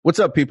What's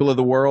up, people of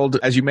the world?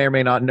 As you may or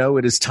may not know,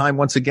 it is time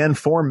once again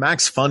for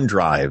Max Fun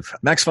Drive.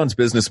 Max Fun's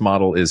business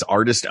model is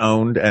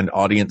artist-owned and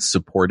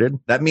audience-supported.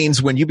 That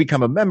means when you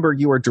become a member,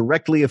 you are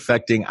directly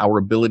affecting our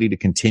ability to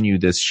continue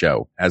this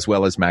show, as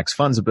well as Max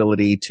Fun's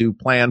ability to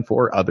plan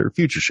for other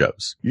future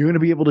shows. You're going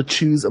to be able to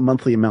choose a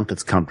monthly amount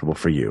that's comfortable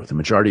for you. The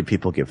majority of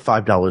people give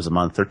 $5 a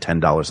month or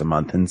 $10 a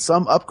month, and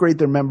some upgrade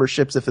their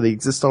memberships if they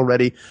exist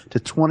already to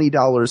 $20,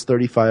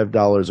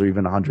 $35, or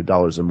even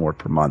 $100 or more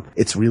per month.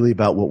 It's really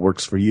about what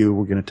works for you.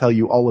 We're going to tell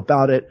you all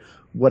about it,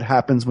 what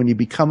happens when you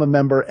become a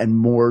member, and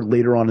more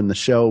later on in the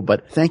show.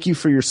 But thank you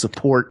for your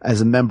support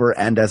as a member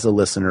and as a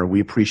listener.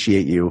 We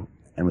appreciate you.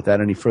 And without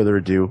any further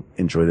ado,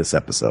 enjoy this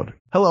episode.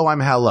 Hello, I'm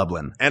Hal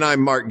Lublin. And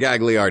I'm Mark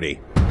Gagliardi.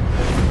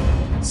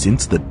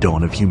 Since the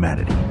dawn of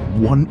humanity,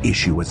 one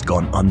issue has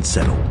gone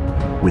unsettled.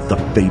 With the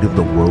fate of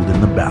the world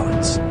in the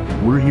balance,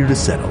 we're here to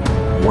settle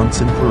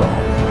once and for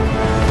all.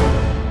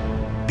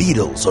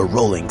 Beatles or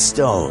Rolling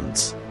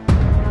Stones?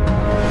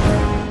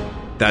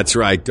 That's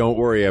right. Don't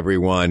worry,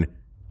 everyone.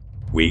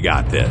 We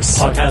got this.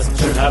 Podcast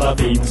should have a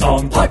theme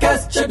song.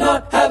 Podcast should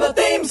not have a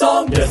theme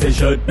song. Yes, they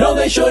should. No,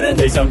 they shouldn't.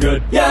 They sound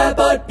good. Yeah,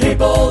 but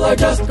people are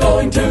just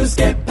going to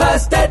skip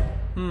past it.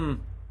 You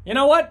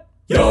know what?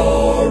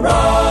 You're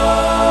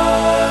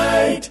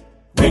right.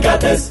 We got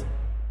this.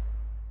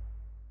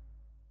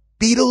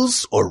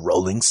 Beatles or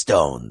Rolling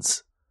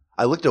Stones?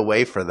 I looked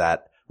away for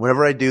that.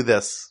 Whenever I do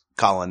this,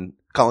 Colin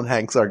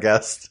Hanks, our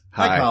guest.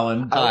 Hi,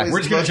 Colin. Hi. We're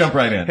just going to jump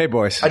right in. Hey,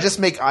 boys. I just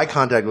make eye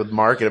contact with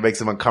Mark and it makes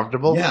him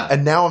uncomfortable. Yeah.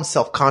 And now I'm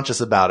self-conscious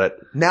about it.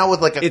 Now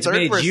with like a It's third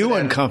made person you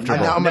in, uncomfortable.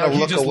 And now I'm going to he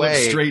look just away.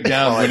 looks straight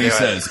down when he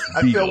says,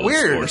 I feel Beatles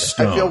weird. or I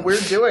Stones. feel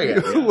weird doing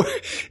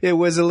it. It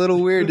was a little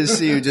weird to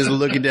see you just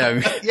looking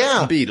down.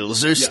 Yeah.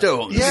 Beatles or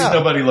Stones? Yeah.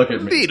 Nobody look at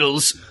me.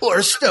 Beatles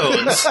or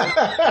Stones?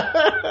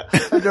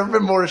 I've never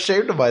been more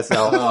ashamed of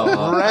myself.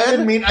 I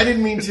didn't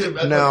mean to.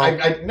 No.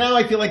 Now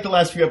I feel like the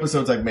last few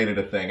episodes I've made it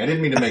a thing. I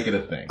didn't mean to make it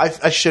a thing.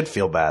 I should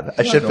feel bad.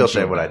 I should feel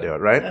shame when I do it,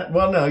 right?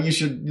 Well, no, you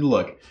should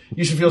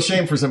feel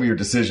shame for some of your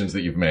decisions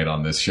that you've made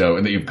on this show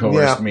and that you've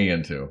coerced me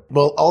into.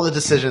 Well, all the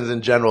decisions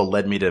in general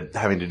led me to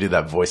having to do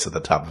that voice at the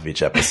top of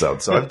each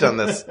episode. So I've done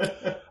this.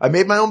 I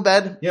made my own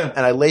bed, Yeah.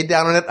 and I laid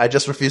down on it. I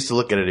just refuse to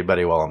look at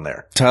anybody while I'm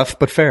there. Tough,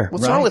 but fair.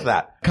 What's wrong with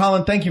that?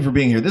 Colin, thank you for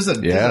being here. This is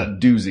a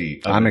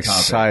doozy. Of I'm a topic.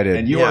 excited.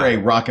 And you Yeah. are a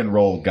rock and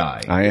roll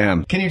guy. I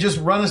am. Can you just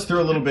run us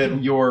through a little bit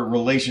your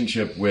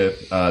relationship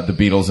with the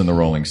Beatles and the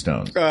Rolling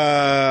Stones?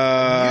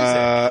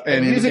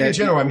 And music in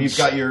general. I mean, you've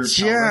got your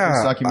Tower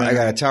Records documentary. I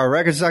got a Tower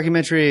Records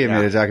documentary. I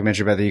made a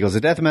documentary about the Eagles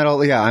of death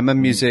metal. Yeah, I'm a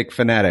music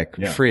fanatic,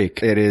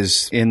 freak. It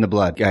is in the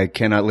blood. I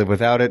cannot live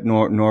without it,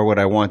 nor would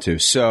I want to.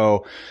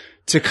 So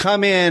to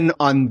come in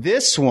on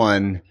this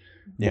one,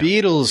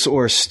 Beatles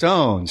or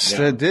Stones,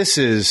 this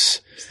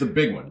is... It's the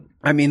big one.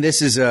 I mean,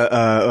 this is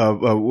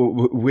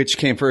which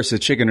came first, the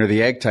chicken or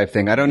the egg type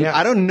thing. I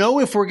don't know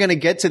if we're going to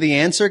get to the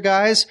answer,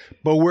 guys,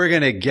 but we're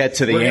going to get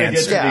to the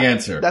answer. Get to the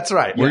answer. That's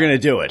right. We're going to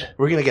do it.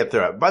 We're going to get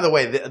through it. By the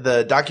way,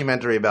 the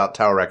documentary about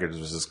Tower Records,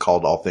 which is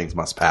called All Things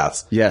Must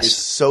Pass, Yes. is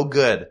so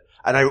good.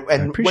 And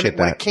when appreciate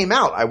when that. it came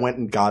out, I went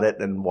and got it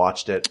and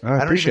watched it. I I don't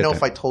even appreciate know that.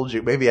 if I told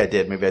you. Maybe I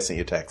did. Maybe I sent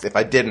you a text. If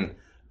I didn't,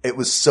 it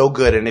was so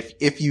good. And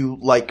if you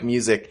like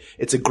music,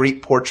 it's a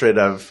great portrait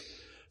of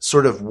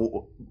sort of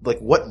like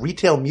what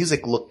retail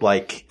music looked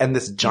like and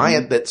this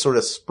giant that sort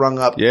of sprung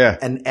up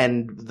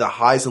and the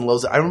highs and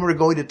lows. I remember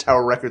going to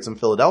Tower Records in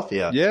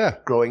Philadelphia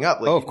growing up.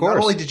 Like, of course.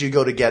 Not only did you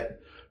go to get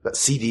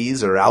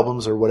CDs or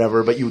albums or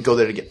whatever, but you would go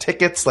there to get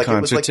tickets. Like Concert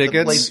it was like tickets.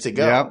 the place to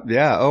go.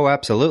 Yeah. Oh,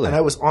 absolutely. And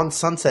I was on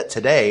Sunset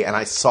today and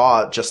I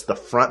saw just the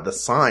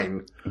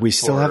sign. We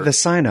still have the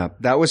sign up.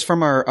 That was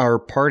from our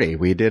party.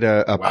 We did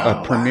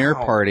a premiere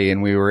party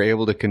and we were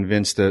able to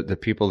convince the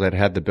people that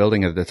had the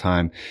building at the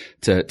time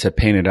to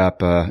paint it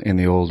up, in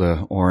the old,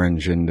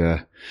 orange and,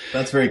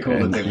 That's very cool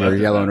that they or left it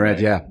yellow that and red.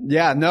 way.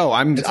 Yeah. No,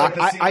 It's like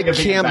the I scene of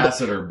the can't,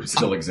 Ambassador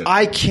still exists.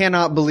 I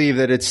cannot believe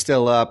that it's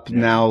still up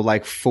now,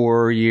 like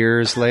 4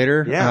 years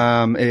later.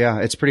 Yeah.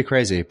 It's pretty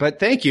crazy, but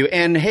thank you.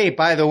 And hey,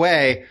 by the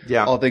way,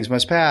 All Things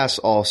Must Pass,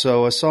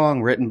 also a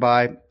song written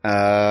by,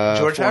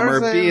 George former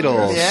Harrison.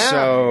 Beatles. Yeah.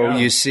 So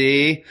you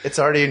see, it's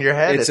already in your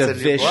head. it's a in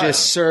your blood. vicious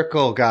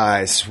circle,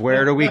 guys.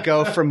 Where do we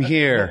go from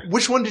here?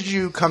 Which one did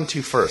you come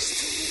to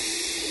first?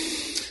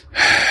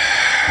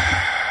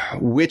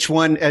 Which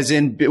one, as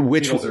in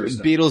which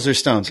Beatles or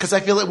Stones? Because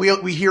I feel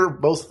like we hear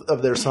both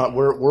of their songs.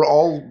 We're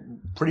all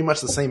pretty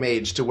much the same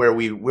age to where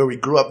we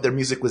grew up. Their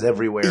music was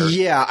everywhere.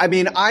 Yeah, I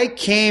mean, I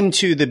came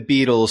to the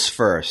Beatles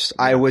first.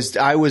 I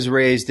was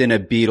raised in a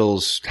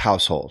Beatles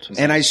household,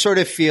 and I sort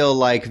of feel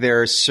like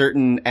there are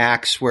certain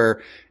acts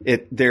where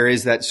there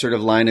is that sort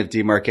of line of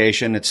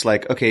demarcation. It's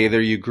like, okay,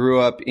 either you grew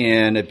up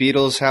in a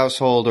Beatles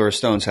household or a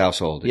Stones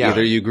household. Yeah.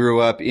 Either you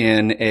grew up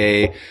in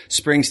a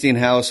Springsteen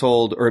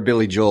household or a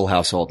Billy Joel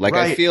household. Like,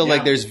 I feel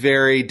like there's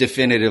very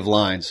definitive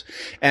lines.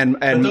 And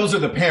but those are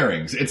the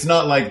pairings. It's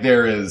not like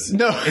there is.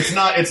 No. It's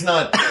not It's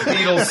not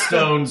Beatles,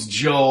 Stones,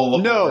 Joel.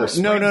 No.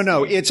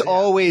 It's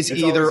always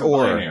either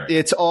or. Binary.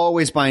 It's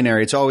always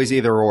binary. It's always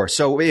either or.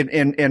 So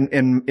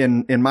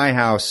in my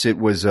house, it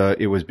was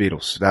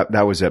Beatles.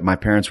 That was it. My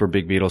parents were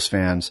big Beatles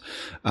fans.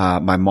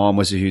 My mom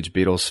was a huge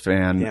Beatles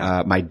fan.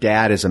 Yeah. My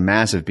dad is a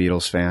massive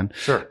Beatles fan.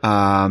 Sure.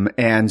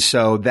 And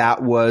so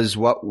that was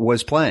what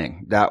was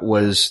playing. That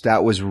was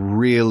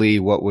really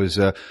what was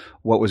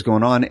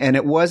going on. And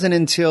it wasn't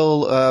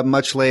until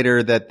much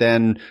later that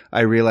then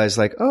I realized,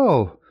 like,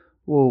 oh,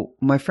 well,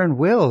 my friend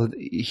Will,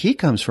 he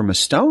comes from a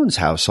Stones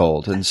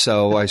household. And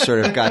so I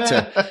sort of got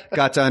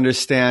to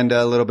understand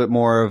a little bit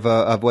more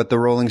of what the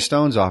Rolling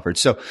Stones offered.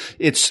 So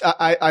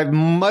I'm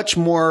much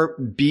more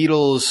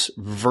Beatles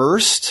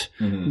versed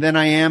than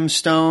I am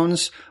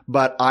Stones,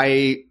 but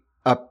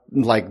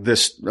like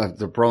this,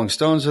 the Rolling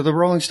Stones are the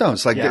Rolling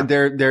Stones. Like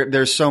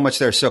there's so much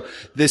there. So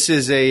there's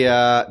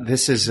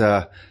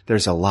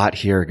a lot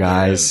here,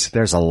 guys.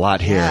 There's a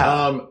lot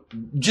here.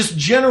 Just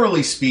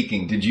generally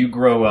speaking, did you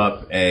grow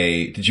up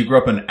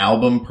an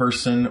album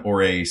person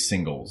or a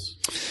singles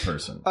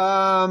person?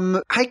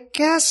 I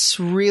guess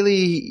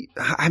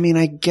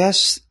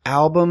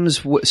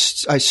albums.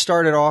 I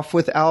started off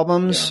with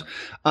albums.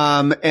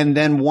 Yeah. And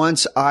then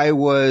once I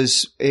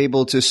was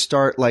able to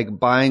start like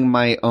buying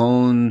my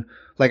own,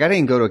 like I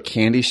didn't go to a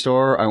candy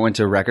store. I went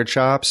to record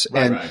shops.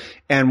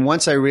 And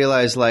once I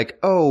realized like,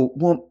 oh,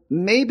 well,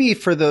 maybe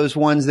for those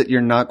ones that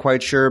you're not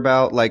quite sure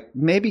about, like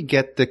maybe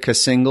get the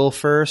single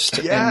first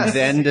and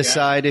then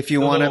decide if you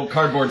want to.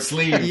 Cardboard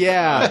sleeve.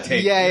 Yeah.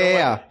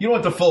 You don't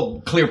want the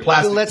full clear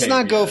plastic. Let's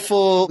not go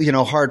full,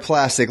 hard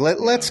plastic.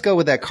 Let's go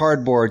with that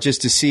cardboard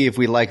just to see if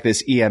we like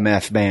this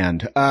EMF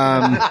band.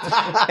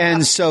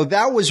 And so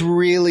that was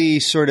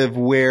really sort of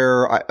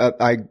where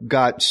I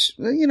got,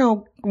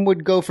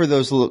 would go for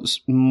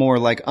those more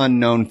like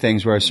unknown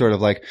things where I sort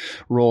of like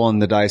roll on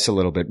the dice a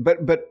little bit.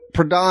 But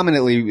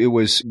predominantly it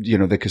was,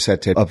 the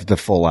cassette tape of the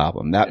full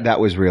album. That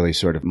was really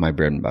sort of my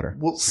bread and butter.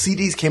 Well,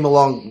 CDs came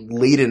along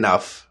late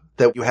enough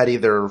that you had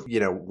either,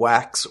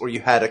 wax or you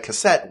had a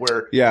cassette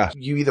where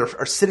you either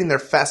are sitting there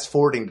fast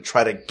forwarding to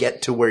try to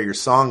get to where your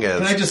song is.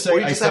 Can I just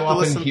say, I so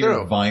often hear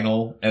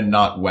vinyl and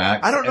not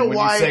wax. I don't know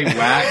why. When you say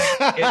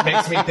wax, it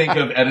makes me think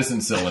of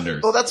Edison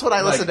cylinders. Well, that's what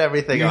I listen to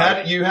everything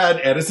on. You had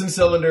Edison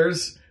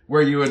cylinders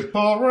where you would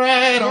pour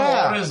right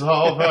on his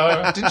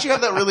over. Didn't you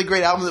have that really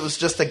great album that was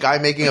just a guy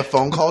making a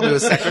phone call to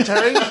his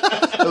secretary?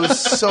 It was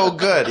so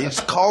good. He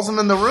just calls him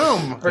in the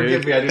room.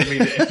 Forgive me, I didn't mean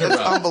to interrupt. It's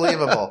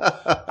unbelievable.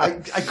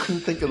 I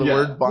couldn't think of the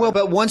word. Well,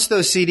 but once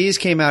those CDs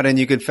came out and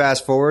you could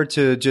fast forward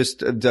to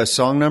just the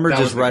song number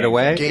just right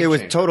away, it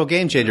was total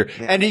game changer.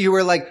 Yeah. And you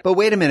were like, but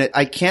wait a minute,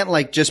 I can't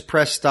like just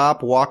press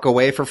stop, walk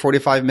away for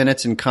 45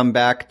 minutes and come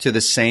back to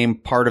the same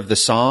part of the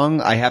song.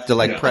 I have to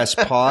like press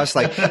pause.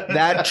 Like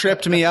that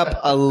tripped me up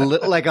a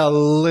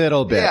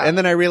little bit. Yeah. And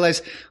then I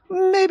realized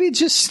maybe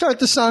just start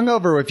the song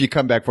over if you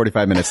come back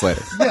 45 minutes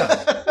later.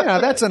 Yeah,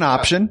 that's an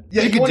option.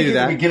 Yeah, you could do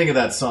that. The beginning of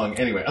that song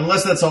anyway,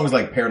 unless that song was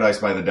like Paradise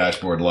by the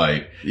Dashboard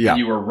Light. Yeah. And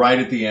you were right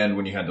at the end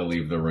when you had to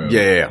leave the room.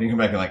 Yeah. You come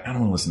back and like, I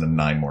don't want to listen to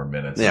 9 more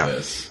minutes of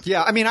this.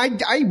 Yeah, I mean,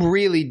 I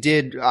really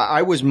did.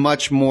 I was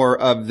much more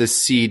of the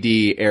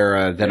CD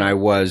era than I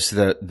was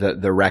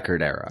the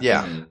record era.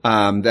 Yeah.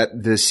 That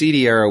the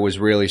CD era was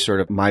really sort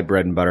of my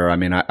bread and butter. I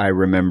mean, I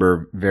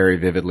remember very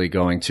vividly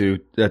going to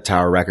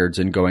Tower Records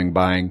and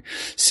buying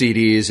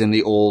CDs in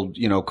the old,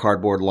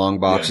 cardboard long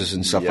boxes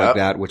and stuff like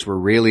that, which were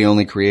really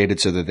only created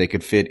so that they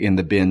could fit in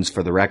the bins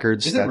for the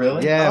records. Is it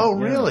really? Yeah. Oh,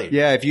 really?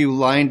 Yeah. If you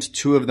lined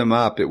 2 of them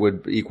up, it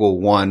would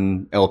equal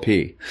 1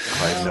 LP.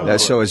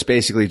 So it's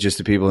basically just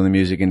the people in the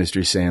music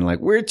industry saying like,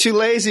 we're too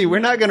lazy. We're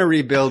not going to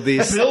rebuild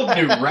these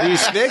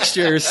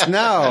fixtures.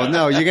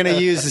 No, you're going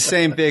to use the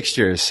same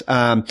fixtures.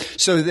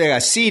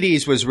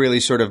 CDs was really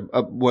sort of,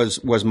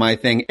 was my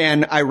thing.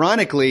 And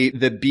ironically,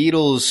 the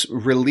Beatles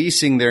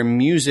releasing their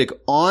music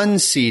on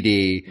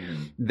CD,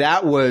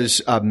 that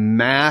was a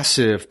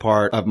massive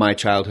part of my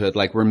childhood.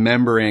 Like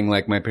remembering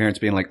like my parents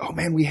being like, oh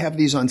man, we have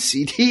these on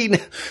CD.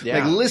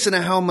 Like listen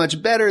to how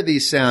much better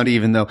these sound,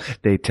 even though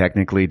they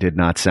technically did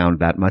not sound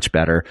that much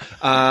better.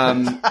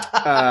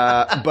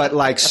 But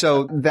like,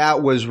 so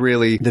that was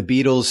really the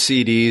Beatles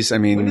CDs. I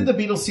mean, when did the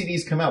Beatles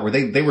CDs come out?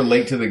 They were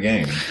late to the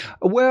game.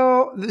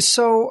 Well,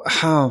 so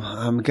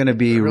I'm going to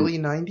be early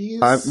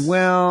 90s.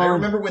 I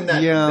remember when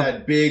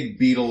that big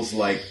Beatles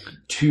like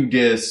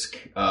 2-disc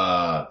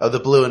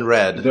the blue and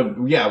red.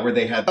 Where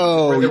they had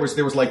where there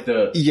was like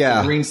the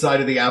green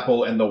side of the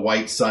apple and the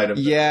white side of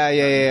the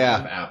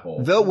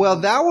apple. That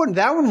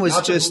one was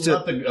not just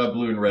not the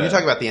blue and red. You're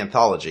talking about the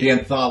anthology. The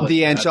anthology.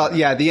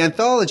 The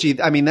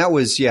anthology. I mean, that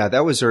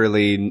was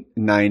early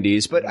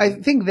 90s, but I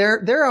think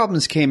their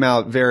albums came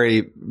out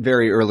very,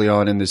 very early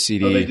on in the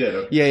CD. Oh, they did.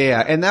 Okay.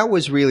 Yeah. And that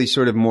was really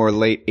sort of more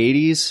late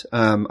 80s.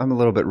 I'm a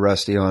little bit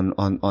rusty on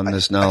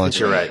this knowledge.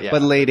 You're right. Yeah.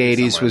 But late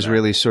 80s was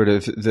really sort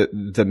of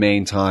the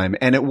main time.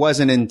 And it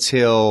wasn't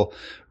until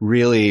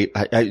really,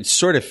 I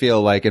sort of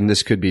feel like, and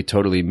this could be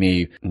totally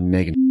me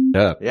making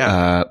up.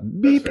 Yeah.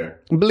 Beep,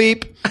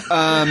 bleep.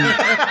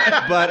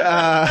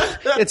 But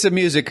it's a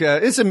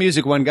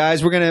music one,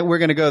 guys. We're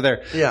gonna go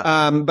there.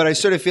 Yeah. But I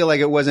sort of feel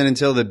like it wasn't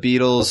until the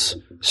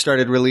Beatles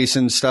started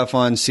releasing stuff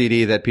on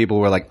CD that people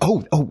were like,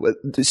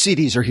 the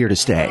CDs are here to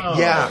stay.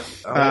 Yeah.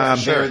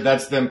 Sure.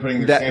 That's them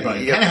putting their stamp on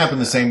it. It kind of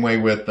happened the same way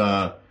with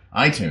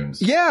iTunes.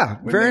 Yeah,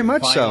 very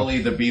much so.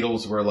 Finally, the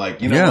Beatles were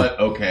like, you know what?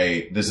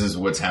 Okay, this is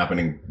what's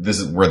happening. This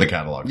is where the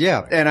catalog's.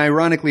 Yeah, and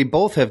ironically,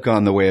 both have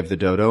gone the way of the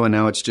dodo, and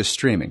now it's just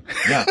streaming.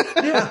 Yeah.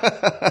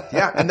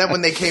 Yeah. And then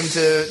when they came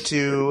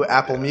to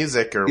Apple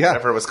Music or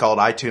whatever it was called,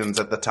 iTunes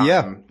at the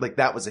time, like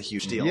that was a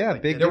huge deal. Yeah,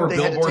 like, big. There were they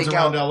had to billboards take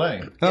around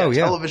out- LA.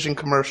 Television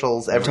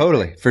commercials, everything.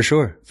 Totally, for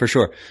sure.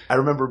 I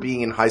remember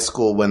being in high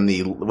school when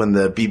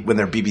their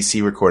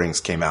BBC recordings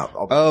came out.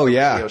 All the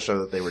radio show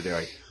that they were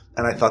doing.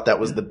 And I thought that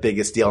was the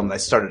biggest deal. And I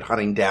started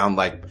hunting down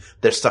like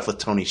their stuff with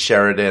Tony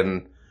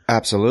Sheridan.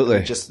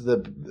 Absolutely. Just the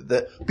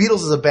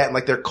Beatles as a band,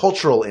 like their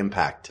cultural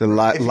impact. The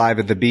live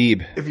at the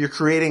Beeb. If you're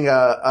creating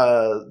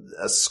a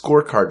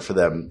scorecard for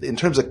them in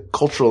terms of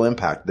cultural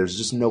impact, there's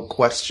just no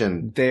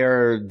question.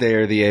 They're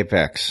the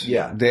apex.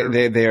 Yeah.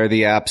 They are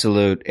the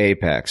absolute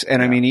apex.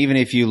 And I mean, even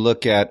if you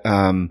look at,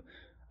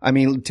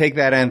 take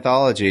that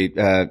anthology,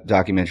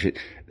 documentary.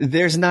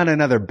 There's not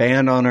another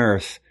band on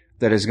earth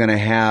that is going to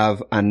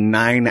have a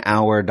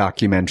 9-hour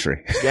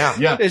documentary. Yeah.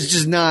 Yeah. It's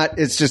just not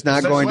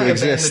going to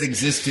exist. That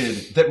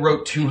existed, that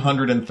wrote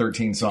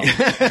 213 songs,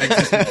 that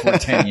existed for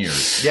 10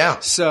 years. Yeah.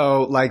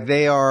 So, like,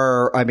 they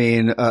are,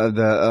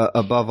 the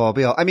above all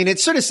be all. I mean, it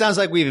sort of sounds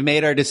like we've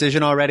made our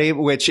decision already,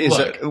 which is,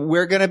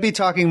 we're going to be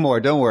talking more.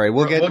 Don't worry.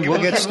 We'll get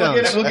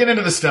Stones. We'll get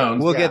into the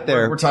Stones. We'll get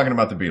there. We're talking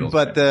about the Beatles.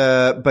 But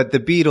the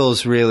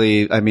Beatles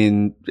really,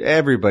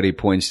 everybody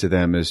points to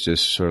them as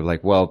just sort of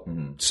like,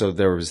 so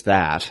there was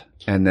that.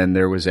 And then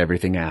there was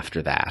everything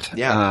after that.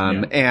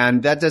 Yeah.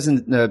 And that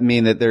doesn't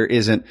mean that there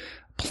isn't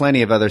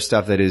plenty of other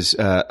stuff that is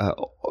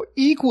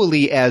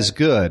equally as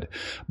good,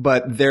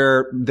 but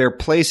their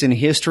place in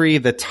history,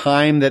 the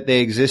time that they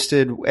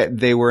existed,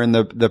 they were in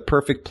the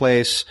perfect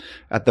place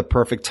at the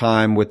perfect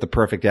time with the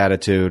perfect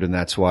attitude, and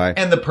that's why.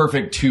 And the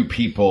perfect two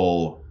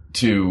people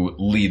to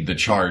lead the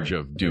charge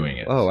of doing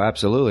it. Oh,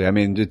 absolutely. I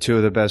mean, the two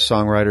of the best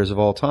songwriters of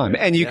all time.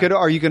 And you can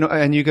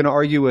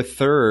argue a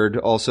third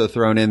also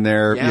thrown in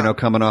there,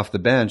 coming off the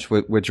bench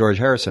with George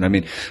Harrison.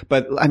 Lennon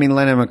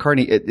and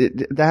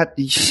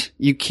McCartney,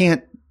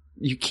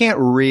 you can't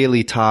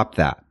really top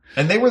that.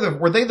 And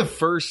were they the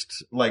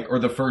first, or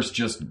the first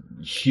just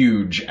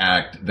huge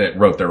act that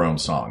wrote their own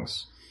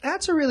songs?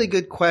 That's a really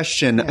good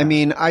question.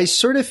 Yeah. I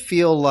sort of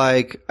feel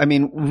like,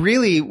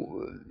 really,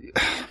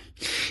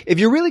 if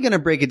you're really going to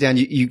break it down,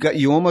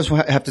 you almost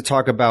have to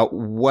talk about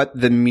what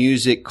the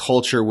music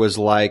culture was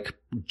like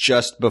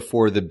just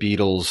before the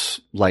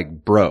Beatles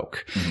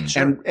broke. Mm-hmm.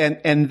 Sure.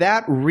 And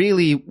that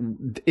really,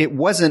 it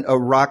wasn't a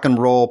rock and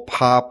roll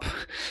pop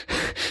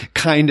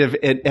kind of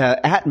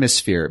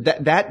atmosphere.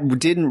 That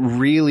didn't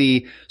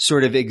really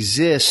sort of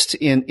exist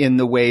in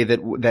the way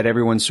that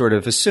everyone sort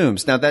of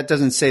assumes. Now that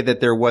doesn't say that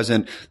there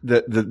wasn't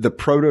the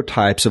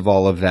prototypes of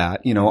all of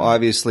that.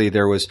 Obviously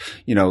there was,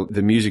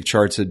 the music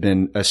charts had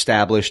been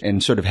established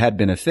and sort of had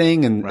been a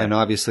thing. And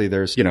obviously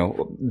there's,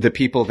 the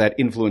people that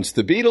influenced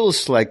the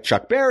Beatles like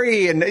Chuck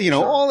Berry and,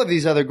 all of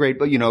these other great,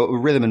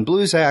 rhythm and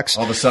blues acts.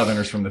 All the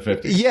Southerners from the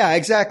 50s. Yeah,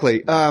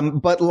 exactly.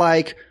 But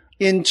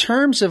in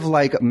terms of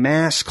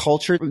mass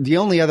culture, the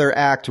only other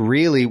act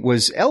really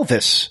was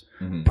Elvis.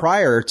 Mm-hmm.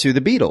 Prior to the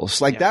Beatles.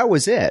 That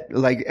was it.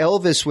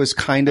 Elvis was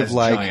kind of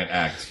giant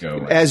acts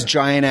go. As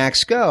giant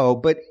acts go.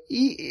 But,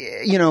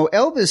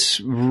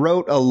 Elvis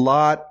wrote a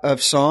lot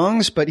of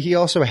songs, but he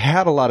also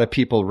had a lot of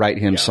people write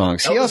him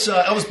songs.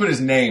 Elvis put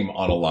his name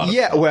on a lot of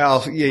stuff.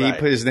 He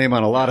put his name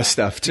on a lot of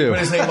stuff too. He put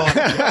his name on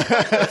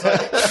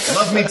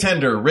Love Me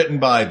Tender, written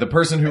by the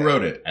person who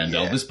wrote it, and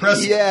Elvis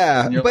Presley.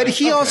 Yeah. But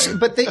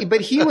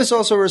he was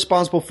also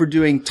responsible for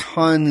doing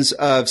tons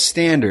of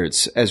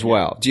standards as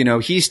well.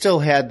 He still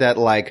had that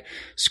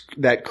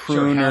that crooner.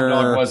 Sure, Hound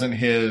Dog wasn't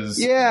his.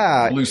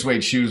 Yeah. Blue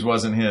Suede Shoes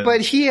wasn't his.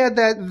 But he had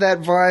that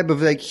vibe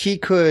of he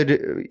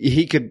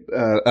could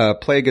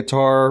play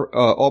guitar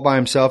all by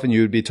himself and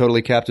you would be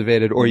totally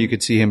captivated, or you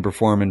could see him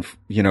performing,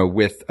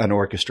 with an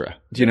orchestra.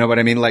 Do you know what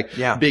I mean?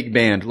 Big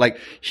band.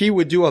 He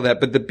would do all that.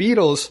 But the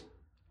Beatles,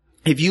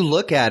 if you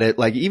look at it,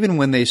 even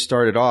when they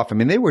started off,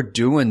 they were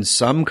doing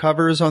some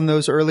covers on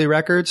those early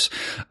records.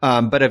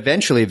 But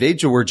eventually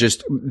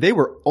they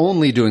were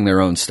only doing their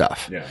own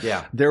stuff. Yeah.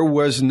 Yeah. There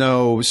was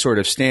no sort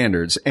of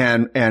standards.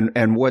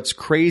 And what's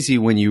crazy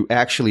when you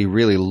actually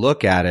really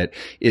look at it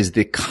is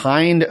the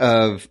kind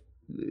of,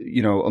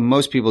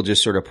 most people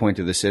just sort of point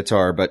to the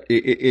sitar, but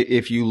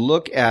if you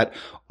look at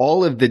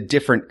all of the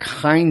different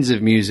kinds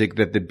of music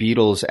that the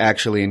Beatles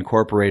actually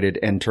incorporated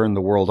and turned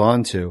the world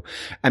onto.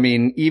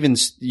 Even,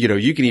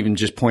 you can even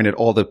just point at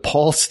all the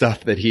Paul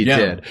stuff that he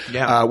did,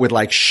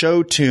 with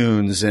show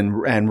tunes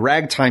and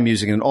ragtime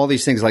music and all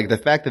these things. The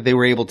fact that they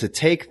were able to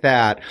take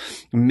that,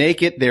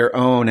 make it their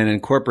own and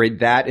incorporate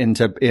that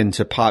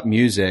into pop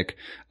music,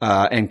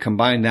 and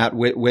combine that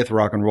with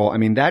rock and roll. I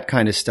mean, that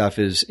kind of stuff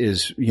is,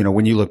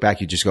 when you look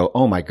back, you just go,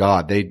 oh my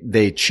God,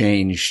 they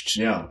changed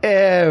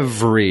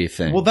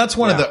everything. Well, that's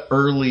one of the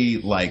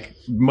early,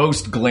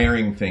 most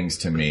glaring things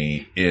to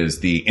me is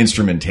the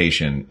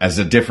instrumentation as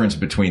a difference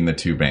between the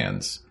two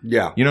bands.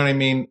 Yeah. You know what I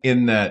mean?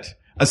 In that,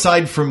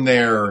 aside from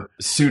their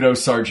pseudo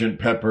Sgt.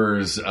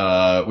 Pepper's,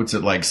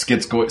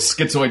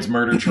 Schizoid's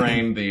Murder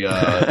Train, the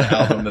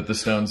album that the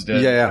Stones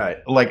did. Yeah.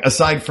 Right.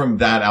 Aside from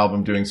that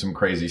album doing some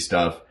crazy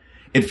stuff,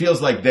 it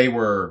feels like they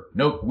were,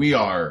 we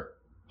are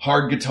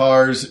hard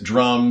guitars,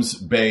 drums,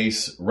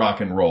 bass,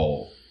 rock and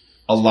roll.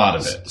 A lot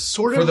of it.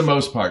 Sort of. For the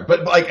most part.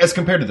 But as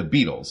compared to the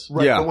Beatles.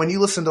 Right. Yeah. But when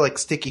you listen to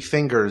Sticky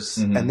Fingers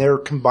and they're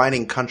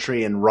combining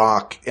country and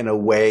rock in a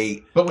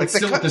way. But with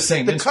the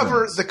same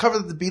instruments. The cover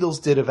that the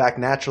Beatles did of Act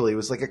Naturally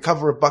was a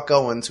cover of Buck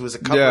Owens, who was a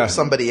cover of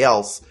somebody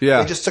else.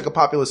 Yeah. They just took a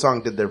popular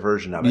song, did their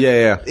version of it.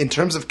 Yeah. In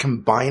terms of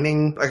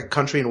combining a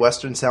country and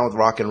western sound with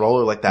rock and roll,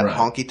 or that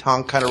honky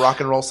tonk kind of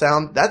rock and roll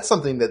sound, that's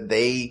something that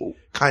they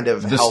kind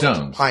of helped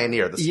Stones.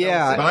 pioneer. The Stones.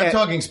 Yeah. But I'm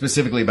talking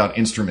specifically about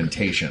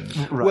instrumentation.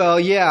 Right. Well,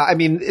 yeah. I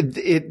mean,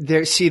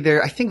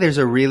 I think there's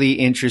a really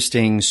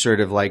interesting sort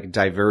of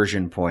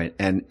diversion point,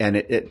 and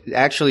it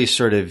actually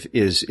sort of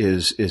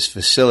is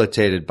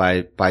facilitated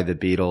by the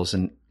Beatles,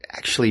 and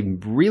actually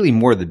really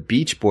more the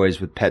Beach Boys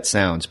with Pet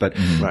Sounds. But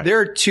there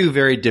are two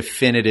very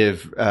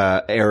definitive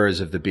eras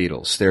of the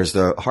Beatles. There's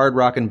the hard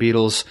rockin'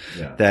 Beatles,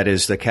 that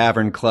is the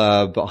Cavern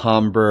Club,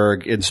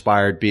 Hamburg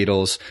inspired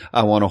Beatles.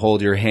 I Want to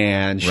Hold Your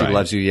Hand, She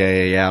Loves You,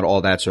 yeah,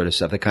 all that sort of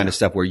stuff. The kind of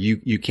stuff where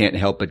you can't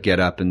help but get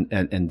up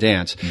and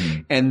dance.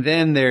 And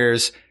then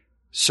there's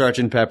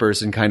Sgt.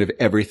 Pepper's and kind of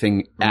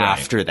everything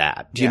after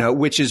that,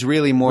 which is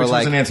really more which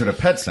was an answer to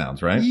Pet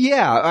Sounds, right?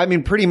 Yeah. I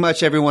mean, pretty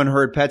much everyone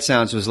heard Pet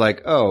Sounds was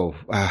like, how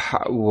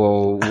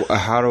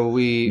do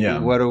we,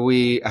 what do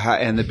we,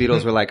 and the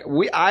Beatles were like,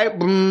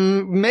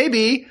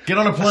 maybe. Get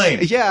on a plane.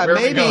 Yeah, Where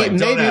are we going?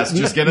 Don't ask,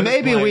 just get in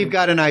this plane. We've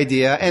got an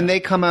idea, and they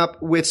come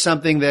up with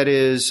something that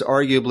is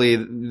arguably,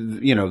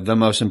 the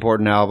most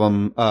important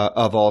album,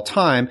 of all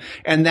time,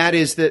 and that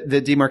is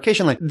the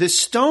demarcation line. The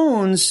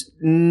Stones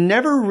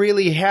never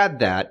really had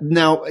that.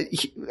 Now,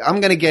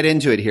 I'm going to get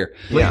into it here.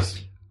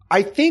 Please.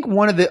 I think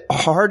one of the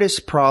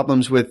hardest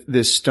problems with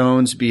this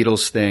Stones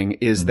Beatles thing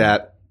is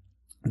that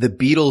the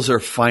Beatles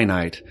are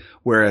finite,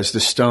 whereas the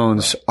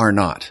Stones are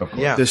not.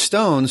 Yeah. The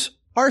Stones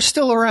are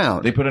still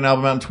around. They put an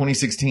album out in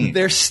 2016.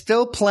 They're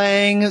still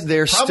playing.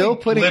 They're still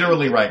putting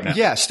literally right now.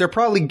 Yes, they're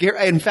probably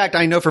in fact,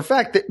 I know for a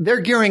fact that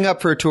they're gearing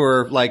up for a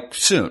tour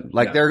soon.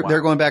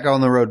 They're going back on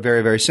the road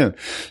very, very soon.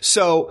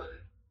 So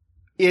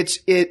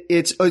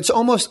it's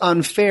almost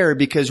unfair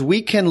because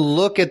we can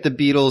look at the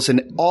Beatles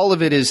and all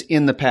of it is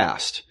in the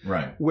past.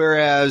 Right.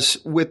 Whereas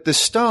with the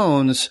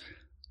Stones,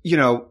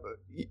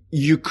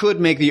 you could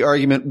make the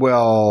argument,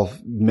 well,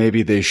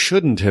 maybe they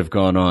shouldn't have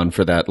gone on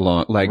for that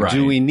long.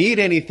 Do we need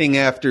anything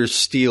after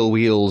Steel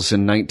Wheels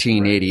in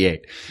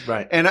 1988?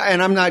 Right. And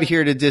I'm not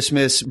here to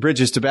dismiss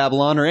Bridges to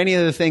Babylon or any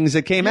of the things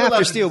that came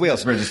after Steel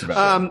Wheels. Bridges to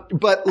Babylon.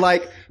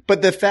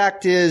 But the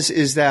fact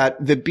is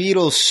that the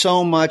Beatles,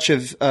 so much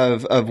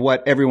of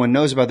what everyone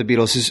knows about the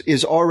Beatles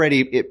is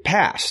already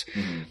past.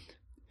 Mm-hmm.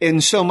 In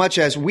so much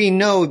as we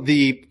know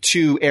the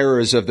two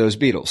eras of those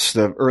Beatles,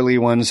 the early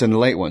ones and the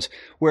late ones.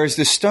 Whereas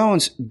the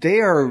Stones,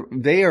 they're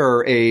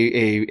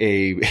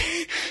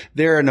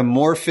an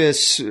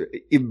amorphous,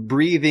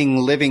 breathing,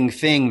 living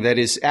thing that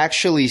is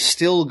actually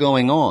still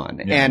going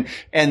on. Yeah.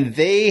 And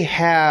they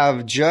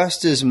have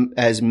just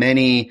as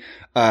many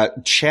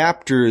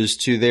chapters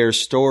to their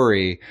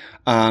story,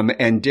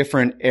 and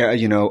different,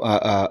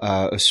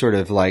 sort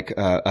of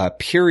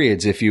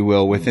periods, if you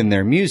will, within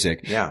their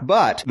music. Yeah.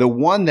 But the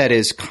one that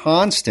is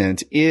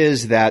constant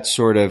is that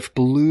sort of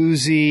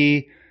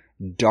bluesy,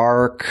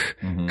 dark,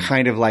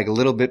 kind of a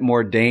little bit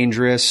more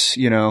dangerous,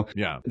 Yeah.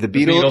 The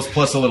Beatles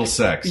plus a little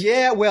sex.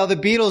 Yeah, well, the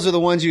Beatles are the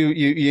ones you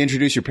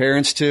introduce your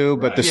parents to,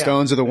 but the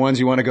Stones are the ones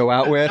you want to go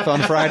out with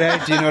on Friday.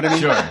 Do you know what I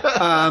mean? Sure.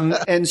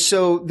 And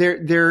so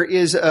there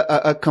is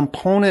a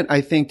component,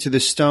 I think, to the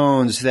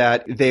Stones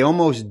that they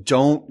almost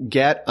don't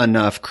get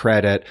enough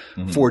credit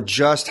for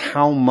just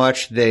how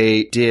much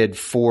they did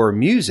for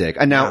music.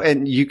 And now,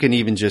 and you can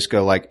even just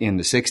go in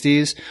the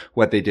 60s,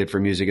 what they did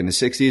for music in the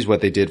 60s, what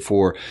they did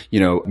for,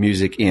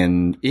 music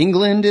in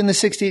England in the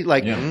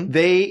 60s.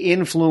 They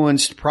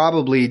influenced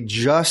probably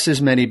just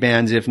as many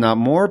bands, if not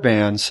more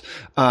bands,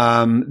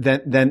 than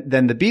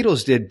the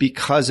Beatles did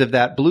because of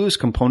that blues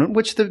component,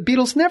 which the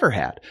Beatles never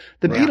had.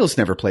 The Beatles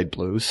never played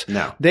blues.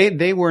 No.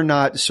 They were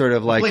not sort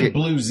of played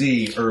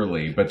bluesy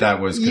early, but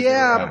that was,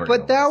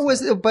 but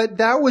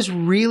that was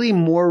really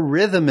more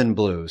rhythm and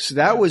blues.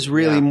 That was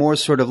really more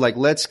sort of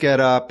let's get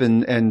up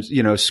and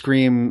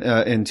scream,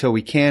 until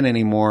we can't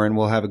anymore and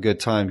we'll have a good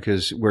time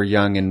because we're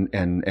young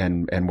and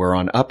and we're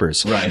on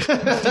uppers. Right.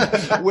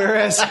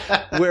 Whereas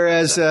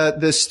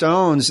the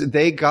Stones,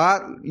 they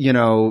got,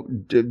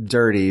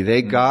 dirty.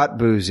 They got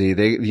boozy.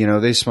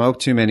 They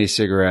smoked too many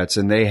cigarettes,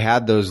 and they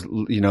had those,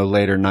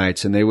 later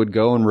nights, and they would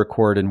go and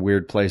record in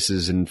weird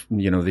places in,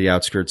 the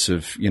outskirts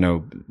of,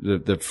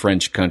 the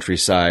French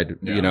countryside,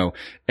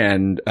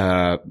 and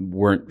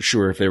weren't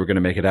sure if they were going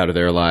to make it out of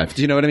there alive.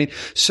 Do you know what I mean?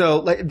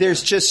 So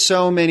there's just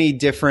so many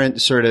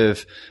different sort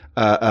of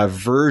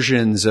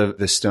versions of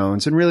the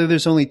Stones, and really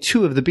there's only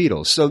two of the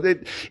Beatles. So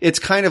it's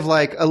kind of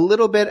like a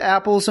little bit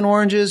apples and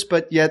oranges,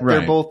 but yet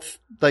they're both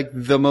like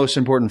the most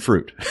important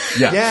fruit.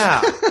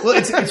 Yeah. Well,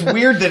 it's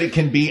weird that it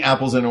can be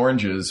apples and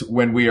oranges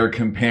when we are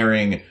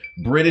comparing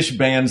British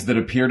bands that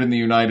appeared in the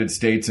United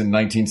States in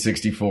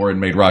 1964 and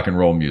made rock and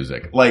roll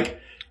music. Like,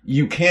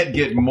 you can't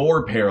get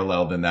more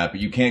parallel than that,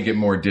 but you can't get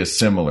more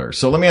dissimilar.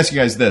 So let me ask you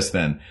guys this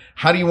then.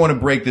 How do you want to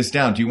break this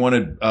down? Do you want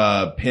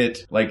to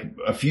pit like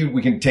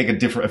we can take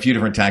a few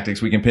different tactics.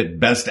 We can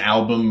pit best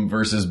album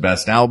versus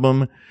best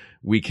album.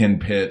 We can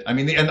pit,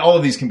 and all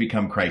of these can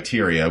become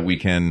criteria. We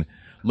can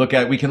look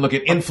at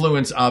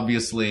influence,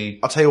 obviously.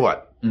 I'll tell you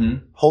what.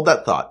 Mm-hmm. Hold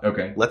that thought.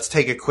 Okay. Let's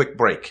take a quick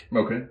break.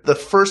 Okay. The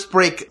first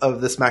break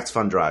of this Max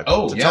Fun Drive.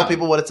 Tell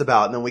people what it's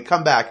about, and then we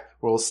come back.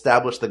 We'll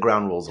establish the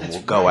ground rules and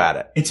we'll go at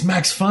it. It's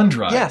Max Fun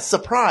Drive. Yeah,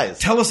 surprise.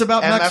 Tell us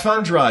about Max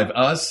Fun Drive,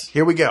 us.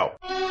 Here we go.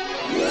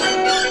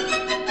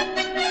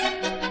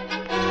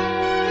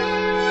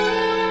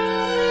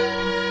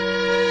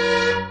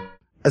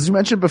 As you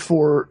mentioned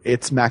before,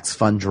 it's Max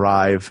Fun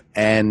Drive,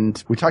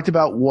 and we talked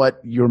about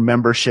what your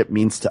membership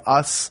means to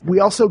us.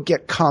 We also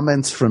get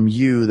comments from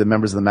you, the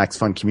members of the Max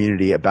Fun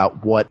community,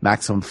 about what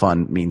Maximum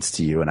Fun means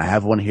to you. And I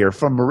have one here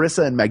from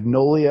Marissa in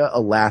Magnolia,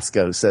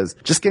 Alaska, who says,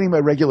 just getting my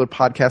regular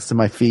podcast in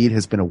my feed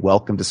has been a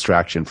welcome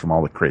distraction from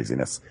all the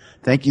craziness.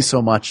 Thank you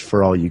so much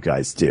for all you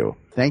guys do.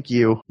 Thank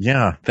you.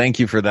 Yeah, thank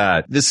you for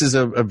that. This is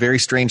a very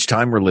strange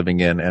time we're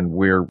living in, and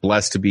we're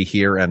blessed to be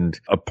here and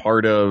a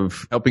part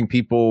of helping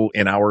people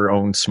in our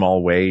own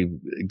small way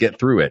get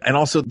through it. And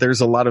also, there's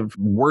a lot of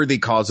worthy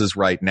causes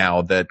right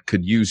now that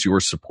could use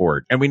your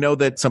support. And we know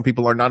that some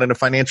people are not in a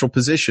financial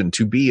position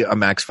to be a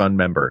Max Fund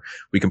member.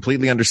 We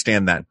completely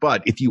understand that.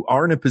 But if you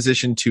are in a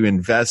position to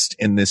invest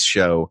in this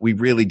show, we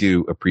really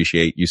do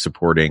appreciate you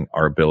supporting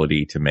our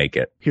ability to make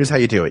it. Here's how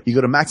you do it. You go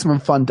to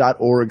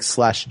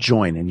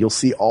MaximumFun.org/join, and you'll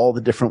see all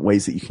the different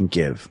ways that you can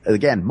give.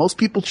 Again, most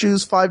people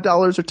choose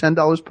 $5 or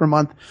 $10 per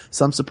month.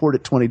 Some support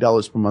at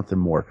 $20 per month or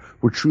more.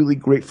 We're truly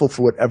grateful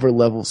for whatever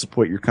level of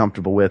support you're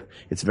comfortable with.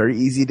 It's very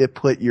easy to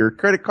put your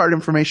credit card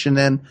information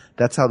in.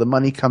 That's how the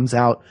money comes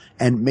out.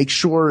 And make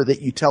sure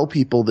that you tell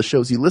people the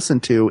shows you listen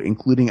to,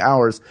 including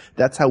ours.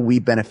 That's how we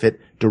benefit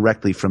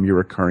directly from your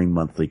recurring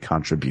monthly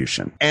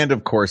contribution. And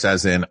of course,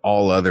 as in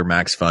all other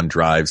Max Fun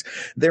Drives,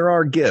 there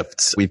are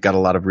gifts. We've got a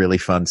lot of really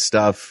fun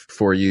stuff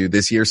for you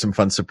this year, some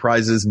fun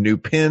surprises, new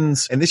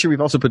pins. And this year we've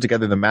also put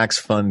together the Max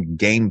Fun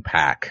Game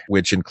Pack,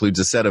 which includes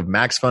a set of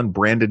Max Fun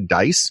branded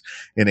dice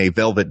in a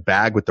velvet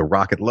bag with the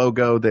rocket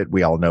logo that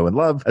we all know and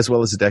love, as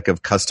well as a deck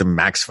of custom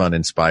Max Fun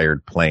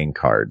inspired playing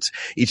cards.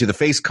 Each of the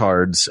face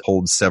cards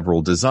holds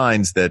several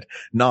designs that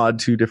nod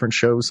to different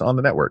shows on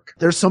the network.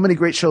 There's so many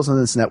great shows on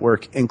this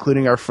network,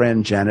 including our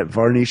friend Janet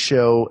Varney's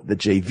show, the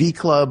JV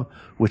Club,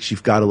 which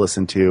you've got to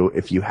listen to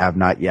if you have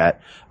not yet.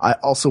 I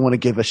also want to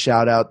give a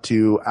shout out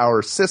to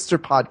our sister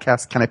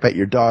podcast, Can I Pet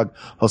Your Dog,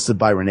 hosted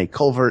by Renee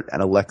Colvert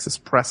and Alexis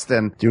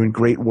Preston, doing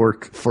great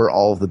work for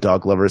all of the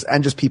dog lovers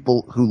and just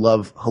people who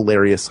love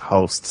hilarious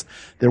hosts.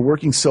 They're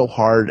working so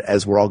hard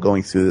as we're all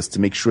going through this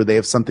to make sure they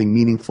have something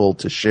meaningful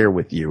to share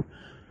with you.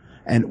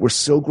 And we're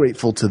so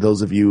grateful to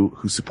those of you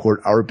who support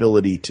our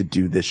ability to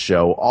do this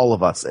show, all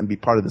of us, and be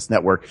part of this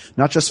network,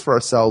 not just for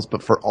ourselves,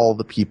 but for all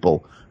the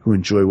people who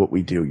enjoy what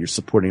we do. You're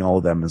supporting all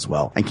of them as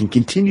well and can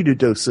continue to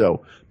do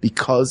so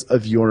because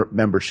of your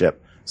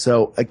membership.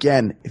 So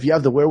again, if you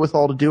have the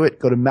wherewithal to do it,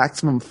 go to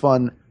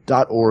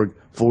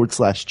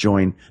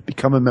MaximumFun.org/join,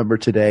 become a member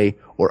today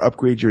or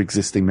upgrade your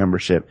existing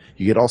membership.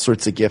 You get all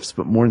sorts of gifts,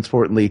 but more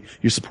importantly,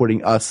 you're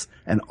supporting us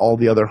and all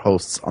the other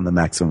hosts on the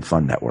Maximum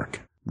Fun Network.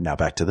 Now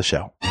back to the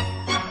show.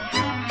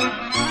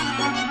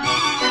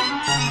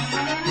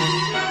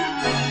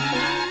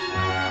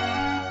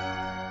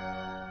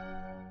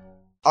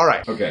 All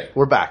right. Okay.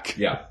 We're back.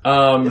 Yeah.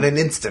 In an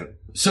instant.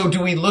 So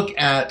do we look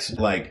at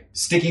like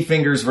Sticky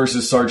Fingers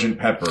versus Sgt.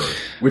 Pepper,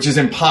 which is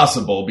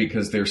impossible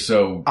because they're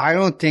so... I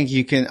don't think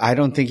you can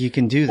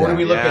do that. Or do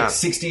we look at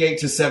 68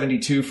 to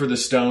 72 for the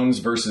Stones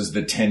versus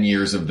the 10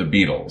 years of the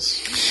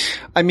Beatles?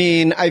 I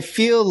mean, I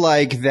feel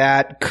like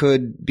that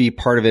could be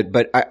part of it,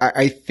 but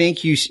I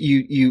think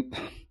you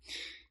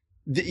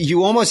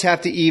almost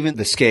have to even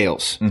the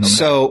scales. Mm-hmm.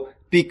 So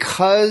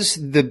because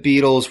the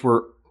Beatles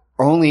were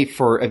only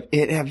for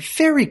a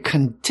very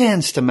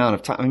condensed amount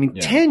of time. I mean,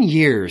 10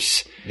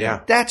 years.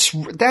 Yeah. That's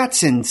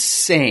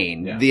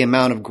insane. Yeah. The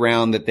amount of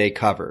ground that they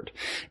covered.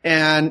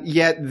 And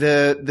yet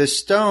the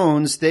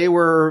Stones, they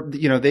were,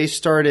 they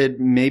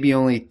started maybe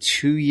only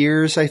 2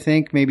 years, I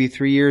think, maybe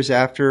 3 years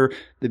after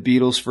the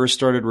Beatles first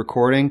started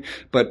recording,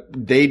 but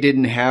they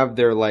didn't have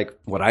their, like,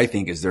 what I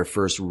think is their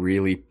first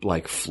really,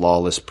 like,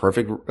 flawless,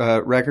 perfect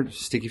record,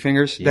 Sticky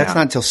Fingers. Yeah. That's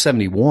not until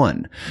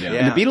 71. Yeah.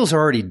 And the Beatles are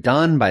already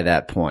done by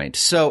that point.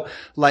 So,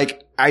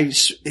 like,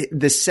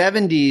 the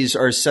 70s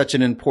are such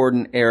an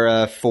important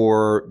era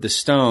for the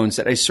Stones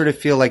that I sort of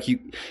feel like you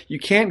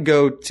can't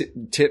go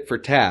tit for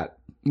tat.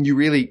 You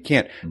really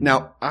can't.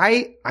 Now,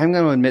 I'm going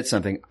to admit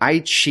something. I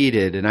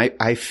cheated and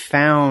I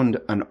found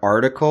an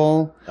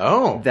article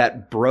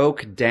that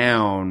broke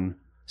down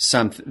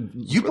something.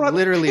 You brought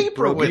literally paper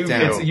broke with it you.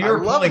 down.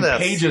 You're I love pulling this.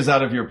 pages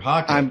out of your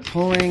pocket. I'm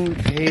pulling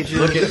pages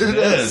Look at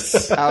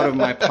this. out of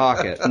my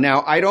pocket.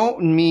 Now, I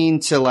don't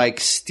mean to like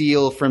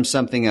steal from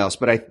something else,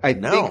 but I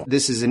think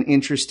this is an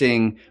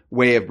interesting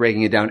way of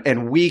breaking it down,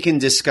 and we can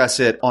discuss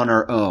it on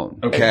our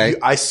own. Okay.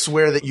 I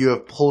swear that you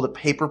have pulled a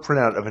paper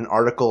printout of an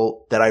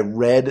article that I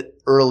read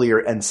earlier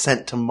and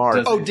sent to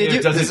Mark. Did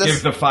you? Does it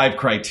give the 5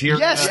 criteria?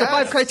 Yes, the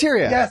 5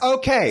 criteria. Yes.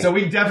 Okay. So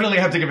we definitely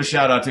have to give a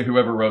shout out to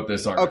whoever wrote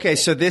this article. Okay,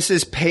 so this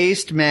is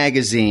Paste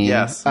Magazine.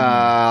 Yes.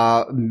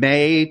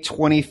 May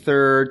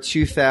 23rd,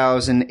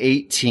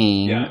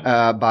 2018,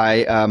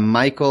 by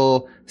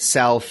Michael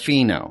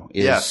Salfino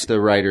is the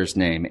writer's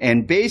name.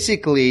 And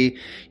basically,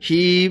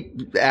 he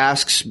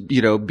asks,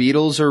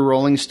 Beatles or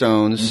Rolling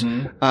Stones,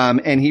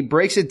 and he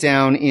breaks it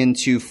down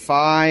into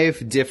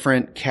 5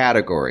 different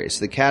categories.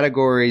 The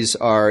categories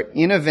are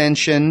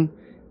intervention,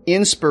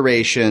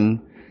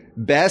 inspiration,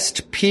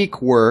 best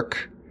peak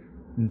work,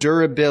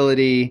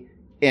 durability,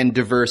 and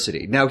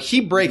diversity. Now, he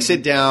breaks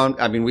it down.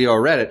 I mean, we all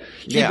read it.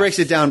 He breaks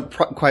it down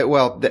quite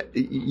well.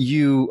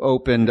 You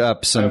opened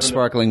up some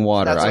sparkling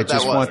water.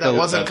 That's what that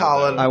wasn't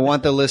Colin. I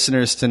want the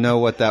listeners to know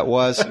what that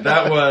was.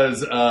 That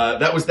was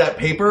that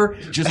paper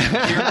just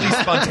purely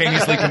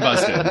spontaneously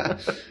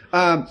combusted.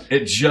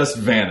 It just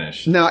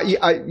vanished. Now,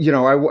 I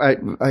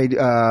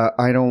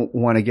don't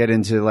want to get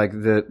into like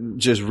the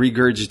just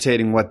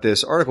regurgitating what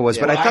this article was,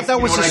 but I thought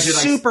that was a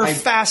super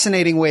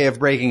fascinating way of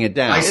breaking it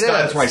down.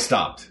 That's where I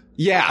stopped.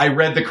 Yeah, I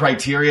read the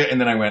criteria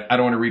and then I went, I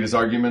don't want to read his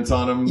arguments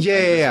on them.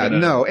 Yeah.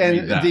 No,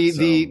 and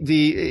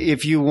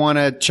if you want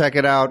to check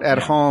it out at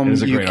home,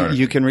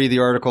 you can read the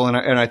article,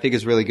 and I think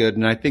it's really good.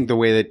 And I think the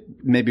way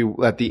that maybe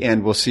at the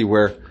end we'll see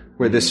where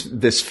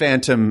this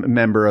phantom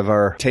member of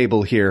our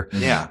table here,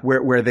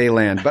 where they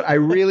land. But I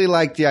really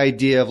like the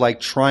idea of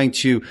like trying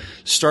to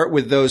start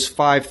with those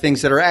 5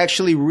 things that are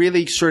actually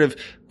really sort of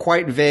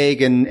quite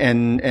vague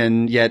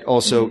and yet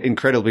also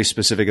incredibly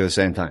specific at the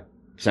same time.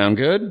 Sound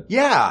good?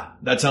 Yeah.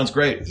 That sounds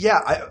great.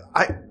 Yeah.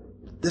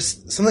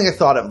 This something I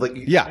thought of. Like,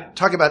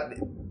 talk about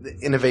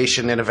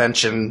innovation,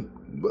 intervention,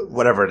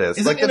 whatever it is.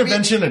 Is like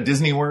intervention a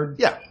Disney word?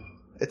 Yeah.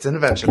 It's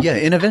intervention. Yeah,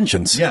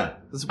 interventions. Yeah.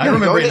 I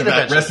remember reading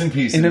about rest in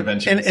peace,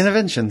 interventions.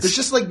 Interventions. There's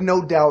just like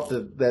no doubt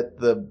that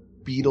the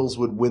Beatles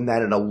would win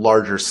that in a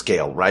larger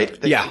scale, right?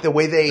 The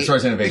way they, as far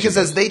as innovation, because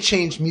as they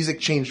changed, music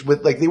changed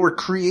with, like, they were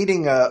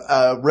creating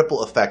a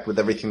ripple effect with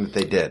everything that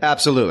they did.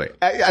 Absolutely.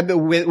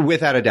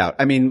 Without a doubt.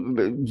 I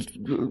mean,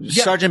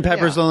 Sgt.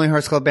 Pepper's Lonely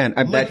Hearts Club Band.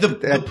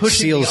 That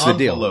seals the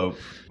deal.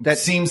 That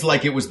seems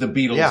like it was the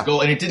Beatles'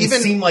 goal, and it didn't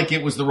seem like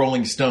it was the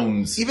Rolling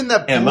Stones. Even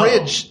that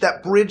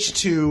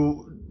bridge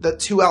to the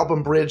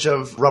 2-album bridge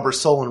of Rubber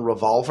Soul and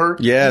Revolver.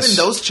 Yes.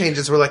 Even those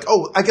changes were like,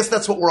 I guess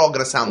that's what we're all going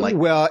to sound like.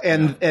 Well,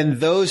 and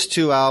those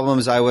 2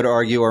 albums, I would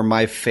argue, are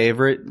my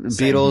favorite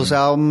Beatles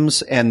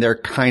albums, and they're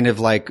kind of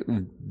like,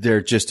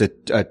 they're just a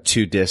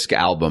 2-disc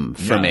album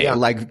for me. Yeah.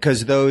 Like,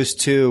 cause those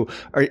 2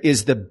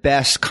 is the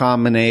best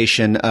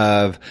combination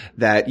of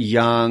that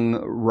young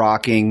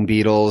rocking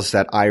Beatles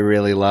that I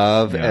really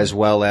love, as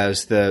well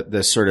as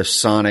the sort of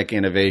sonic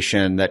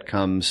innovation that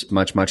comes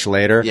much, much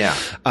later. Yeah.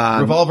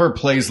 Revolver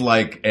plays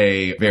like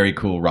a very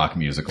cool rock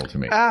musical to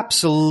me.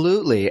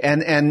 Absolutely.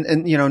 And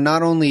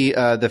not only,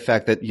 the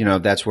fact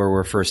that, that's where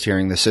we're first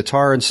hearing the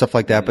sitar and stuff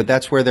like that, but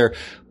that's where they're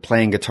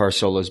playing guitar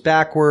solos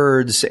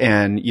backwards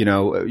and,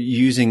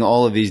 using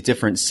all of these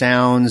different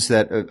sounds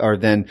that are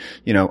then,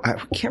 I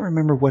can't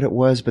remember what it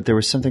was, but there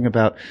was something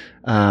about,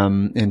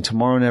 and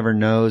Tomorrow Never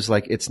Knows,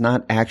 like it's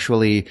not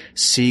actually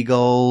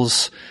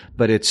seagulls,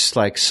 but it's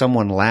like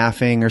someone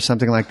laughing or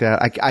something like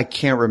that. I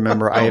can't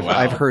remember.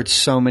 I've heard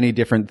so many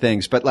different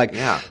things, but like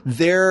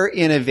their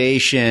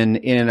innovation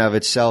in and of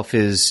itself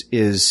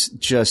is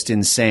just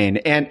insane.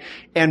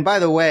 And by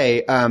the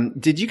way,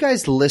 did you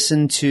guys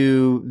listen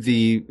to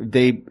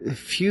a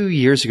few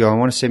years ago, I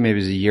want to say maybe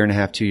it was a year and a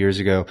half, 2 years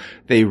ago,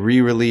 they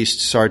re-released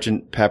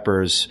Sgt.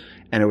 Pepper's,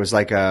 and it was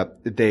like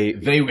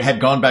they had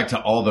gone back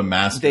to all the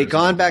masters. They'd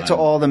gone back to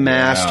all the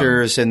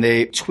masters and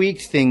they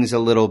tweaked things a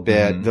little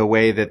bit the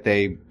way that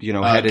they,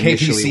 had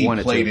initially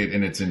wanted to. KPC played it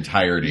in its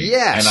entirety.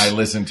 Yes. And I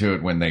listened to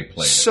it when they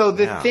played it. So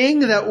the thing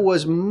that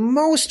was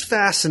most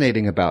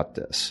fascinating about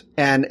this,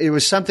 and it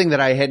was something that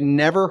I had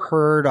never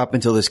heard up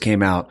until this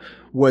came out,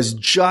 was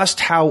just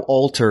how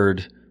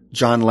altered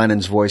John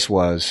Lennon's voice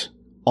was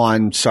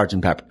on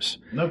Sgt. Pepper's.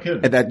 No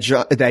kidding.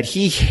 That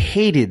he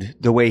hated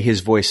the way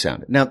his voice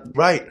sounded. Now,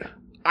 right.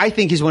 I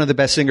think he's one of the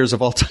best singers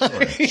of all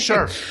time.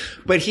 Sure.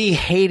 But he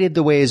hated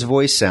the way his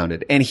voice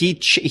sounded. And he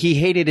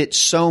hated it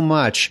so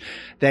much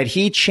that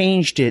he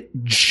changed it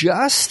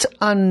just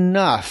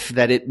enough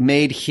that it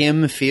made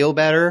him feel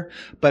better.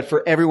 But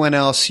for everyone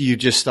else, you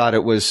just thought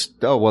it was,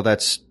 oh, well,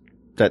 that's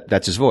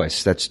his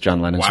voice. That's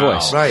John Lennon's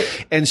voice.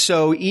 Right. And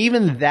so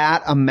even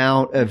that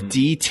amount of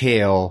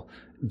detail,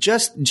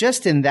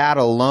 just in that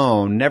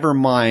alone, never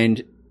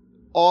mind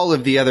all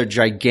of the other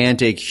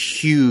gigantic,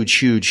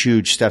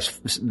 huge stuff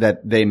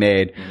that they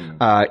made,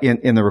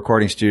 in the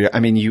recording studio. I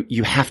mean,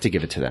 you have to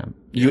give it to them.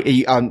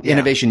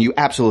 Innovation, you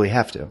absolutely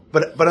have to.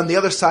 But on the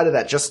other side of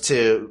that,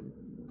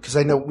 because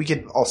I know we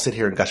could all sit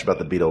here and gush about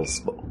the Beatles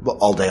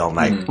all day, all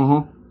night.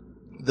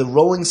 Mm-hmm. The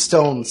Rolling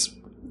Stones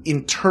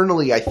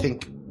internally, I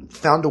think,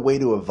 found a way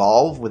to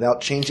evolve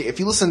without changing. If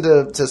you listen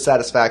to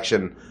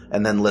Satisfaction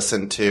and then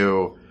listen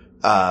to,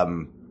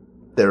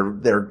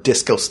 their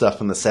disco stuff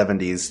in the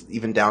 70s,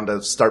 even down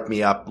to Start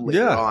Me Up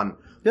later on.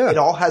 Yeah. It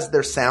all has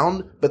their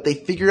sound, but they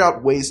figure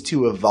out ways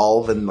to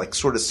evolve and like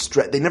sort of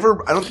stretch. I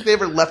don't think they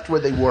ever left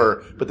where they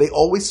were, but they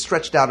always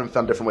stretched out and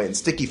found different ways. And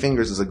Sticky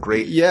Fingers is a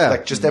great,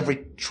 like just every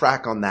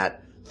track on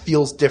that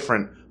feels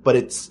different, but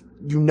it's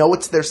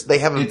theirs. They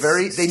have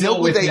they know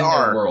who they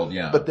are, world,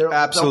 but they'll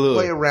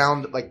play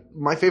around. Like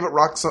my favorite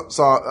rock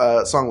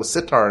song was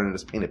Sitar, and it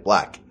is Paint It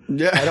Black.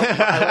 Yeah. I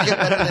like it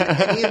better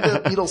than any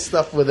of the Beatles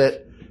stuff with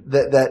it.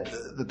 That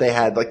they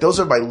had, like, those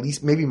are my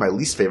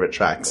least favorite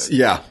tracks.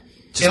 Yeah.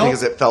 Just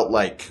because it felt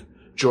like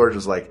George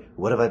was like,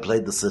 what if I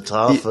played the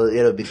sitar for,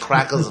 it'd be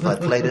crackers if I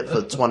played it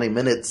for 20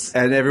 minutes.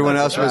 And everyone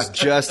else was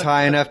just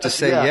high enough to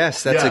say,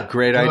 yes, that's a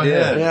great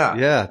idea.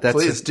 Yeah.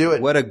 Please do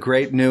it. What a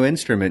great new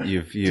instrument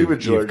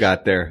you've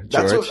got there,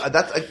 George.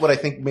 That's what I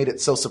think made it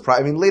so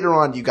surprising. I mean, later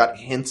on you got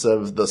hints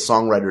of the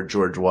songwriter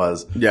George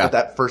was. Yeah. But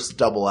that first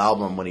double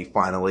album when he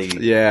finally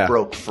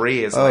broke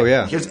free is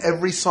here's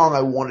every song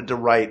I wanted to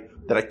write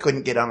that I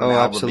couldn't get on an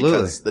album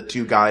because the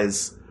two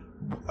guys,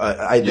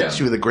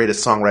 two of the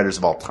greatest songwriters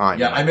of all time.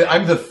 Yeah,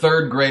 I'm the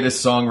third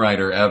greatest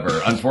songwriter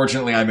ever.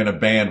 Unfortunately, I'm in a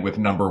band with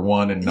number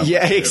one and number two.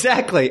 Yeah,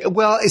 exactly.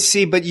 Well,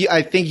 see, but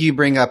I think you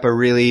bring up a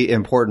really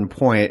important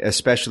point,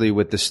 especially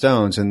with the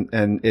Stones,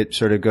 and it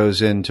sort of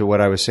goes into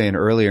what I was saying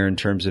earlier in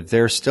terms of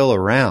they're still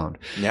around.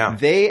 Yeah.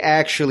 They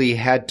actually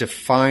had to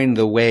find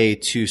the way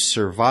to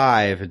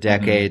survive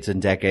decades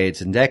and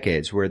decades and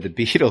decades, where the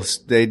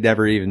Beatles, they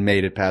never even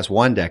made it past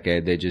one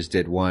decade. They just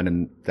did one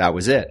and that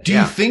was it. Do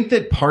you think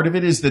that part of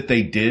it is that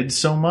they did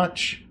so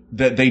much,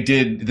 that they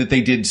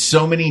did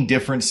so many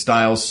different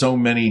styles, so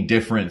many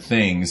different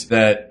things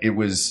that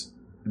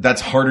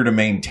that's harder to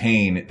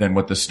maintain than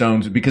what the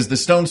Stones, because the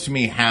Stones to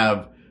me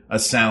have a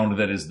sound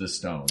that is the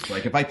Stones.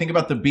 Like if I think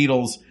about the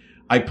Beatles,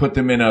 I put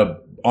them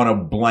on a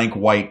blank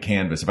white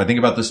canvas. If I think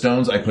about the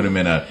Stones, I put them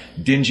in a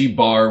dingy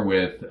bar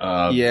with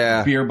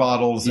beer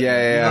bottles. You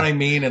know what I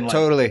mean? And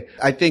totally.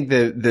 I think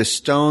the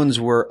Stones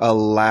were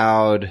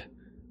allowed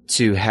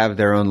to have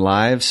their own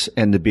lives,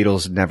 and the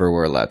Beatles never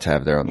were allowed to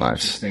have their own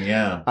lives.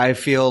 Yeah. I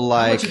feel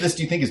like... How much of this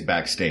do you think is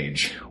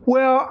backstage?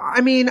 Well,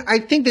 I mean, I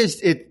think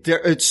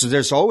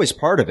there's always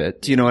part of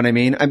it. Do you know what I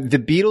mean? The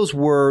Beatles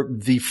were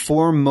the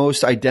four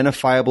most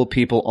identifiable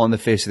people on the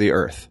face of the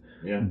earth.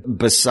 Yeah.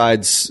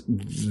 Besides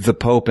the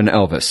Pope and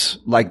Elvis.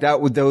 Like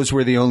those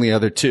were the only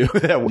other two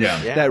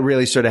that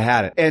really sort of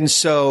had it. And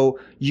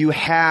so you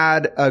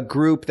had a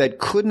group that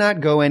could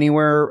not go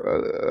anywhere,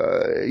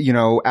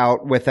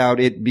 out without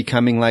it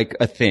becoming like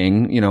a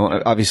thing.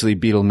 Obviously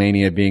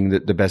Beatlemania being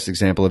the best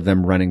example of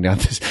them running down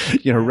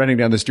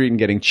the street and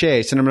getting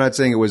chased. And I'm not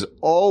saying it was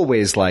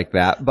always like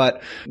that,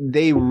 but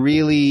it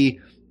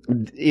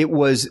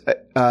was,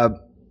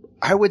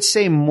 I would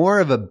say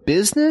more of a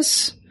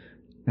business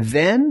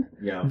than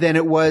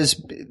it was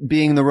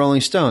being the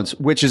Rolling Stones,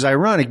 which is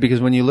ironic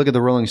because when you look at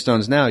the Rolling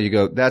Stones now, you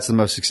go, that's the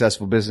most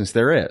successful business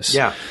there is.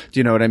 Yeah. Do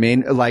you know what I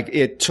mean? Like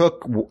it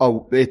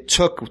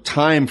took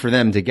time for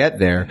them to get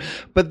there,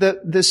 but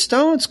the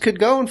Stones could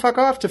go and fuck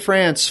off to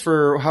France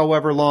for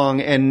however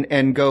long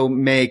and go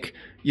make,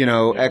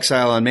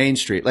 Exile on Main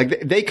Street.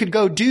 Like they could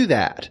go do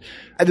that.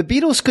 The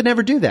Beatles could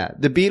never do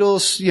that. The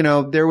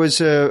Beatles, there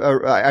was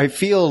I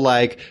feel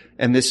like,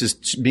 and this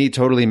is me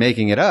totally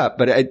making it up,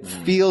 but it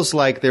feels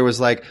like there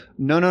was like,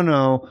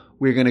 no,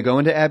 we're going to go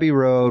into Abbey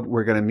Road.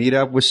 We're going to meet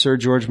up with Sir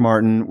George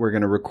Martin. We're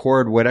going to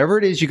record whatever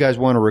it is you guys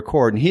want to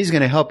record, and he's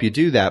going to help you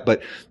do that.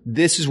 But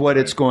this is what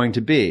it's going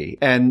to be.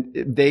 And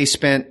they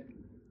spent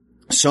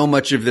so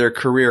much of their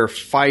career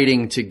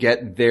fighting to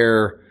get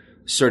their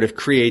sort of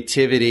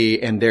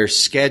creativity and their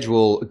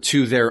schedule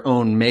to their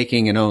own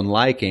making and own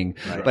liking.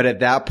 Right. But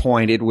at that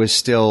point, it was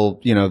still,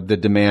 the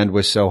demand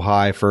was so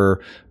high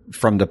for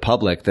from the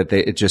public that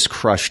it just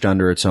crushed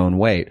under its own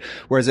weight.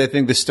 Whereas I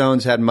think the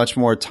Stones had much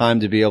more time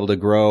to be able to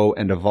grow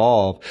and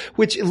evolve,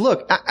 which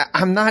look,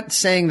 I'm not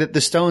saying that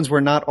the Stones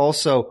were not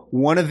also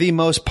one of the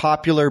most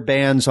popular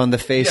bands on the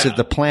face of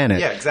the planet.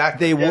 Yeah,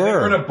 exactly. They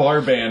were in a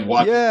bar band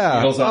watching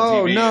Beatles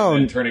on TV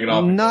and turning it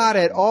off. Not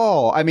at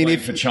all. I mean,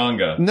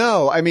 Pachanga.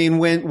 No, I mean,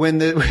 when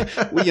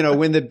the, you know,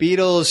 when the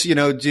Beatles, you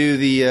know, do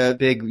the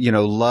big, you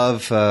know,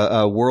 love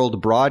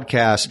world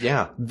broadcast,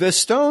 the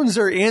Stones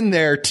are in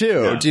there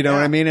too. Do you know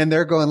what I mean? And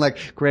they're going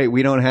like, great,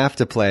 we don't have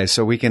to play,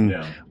 so we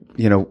can,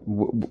 you know,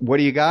 what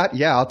do you got?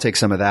 Yeah, I'll take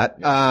some of that.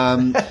 It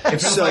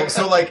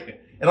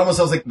almost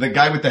sounds like the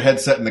guy with the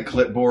headset and the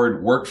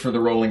clipboard worked for the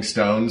Rolling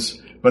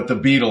Stones, but the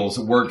Beatles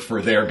worked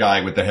for their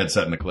guy with the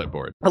headset and the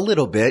clipboard. A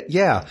little bit,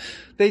 yeah.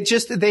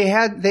 They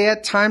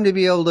had time to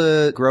be able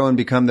to grow and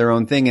become their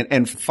own thing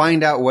and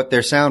find out what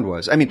their sound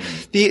was. I mean,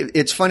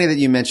 it's funny that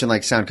you mentioned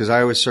like sound, because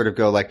I always sort of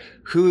go like,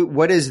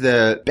 what is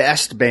the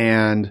best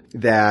band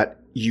that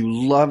you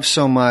love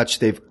so much,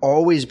 they've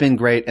always been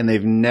great and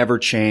they've never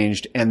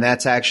changed, and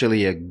that's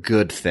actually a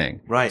good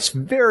thing. Right. It's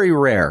very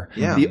rare.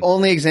 Yeah. The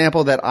only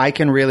example that I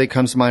can really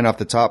comes to mind off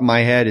the top of my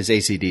head is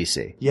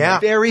AC/DC.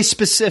 Yeah. Very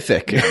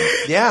specific.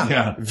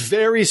 Yeah.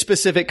 Very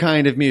specific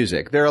kind of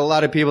music. There are a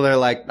lot of people that are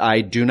like,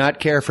 I do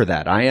not care for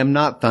that. I am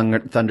not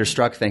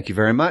thunderstruck. Thank you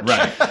very much.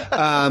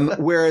 Right.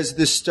 Whereas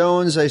the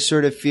Stones, I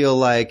sort of feel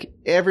like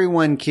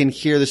everyone can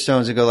hear the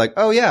Stones and go like,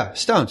 oh yeah,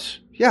 Stones.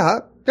 Yeah,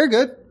 they're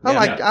good.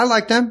 I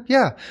like them.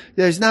 Yeah.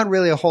 There's not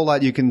really a whole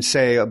lot you can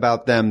say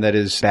about them that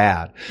is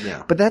bad.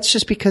 Yeah. But that's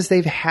just because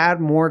they've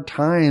had more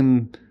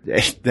time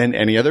than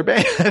any other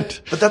band.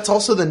 But that's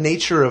also the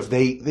nature of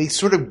they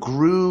sort of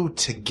grew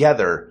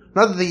together.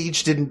 Not that they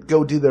each didn't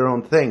go do their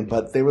own thing,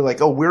 but they were like,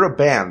 oh, we're a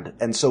band.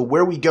 And so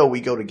where we go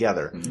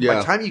together. Yeah. By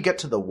the time you get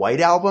to the White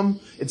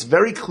Album, it's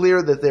very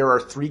clear that there are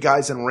three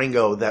guys in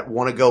Ringo that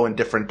want to go in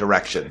different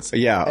directions.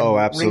 Yeah. And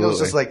Absolutely. Ringo's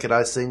just like, could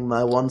I sing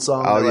my one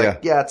song? Oh, they're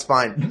like, yeah, it's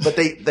fine. But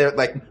they're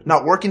like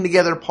not working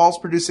together. Paul's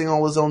producing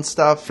all his own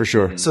stuff. For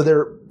sure. So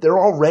they're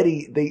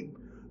already,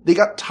 they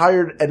got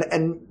tired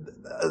and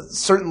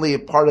certainly a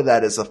part of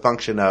that is a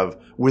function of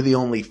we're the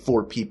only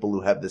four people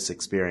who have this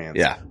experience.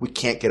 Yeah. We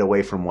can't get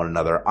away from one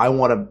another. I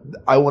want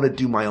to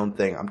do my own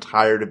thing. I'm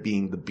tired of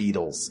being the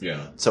Beatles.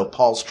 Yeah. So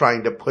Paul's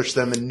trying to push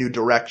them in new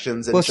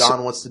directions and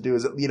John wants to do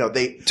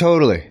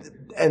Totally.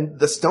 And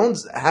the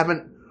Stones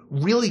haven't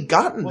really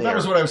gotten there. Well, that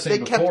was what I was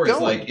saying before.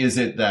 Is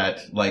it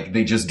that like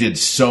they just did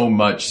so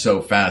much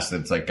so fast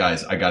that it's like,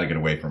 guys, I got to get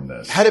away from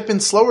this. Had it been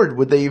slower,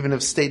 would they even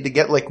have stayed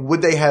together? Like,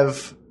 would they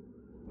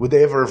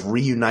ever have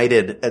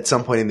reunited at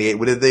some point in the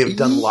would they have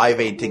done Live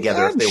Aid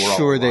together if they were all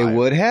sure alive? They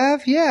would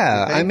have.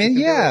 Yeah. I mean,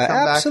 yeah,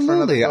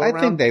 absolutely. I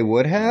think they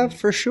would have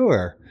for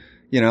sure.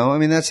 You know, I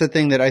mean, that's the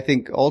thing that I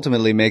think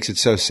ultimately makes it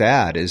so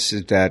sad is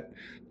that,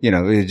 you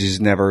know, it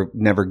just never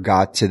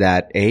got to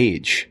that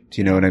age.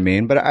 Do you know what I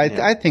mean? But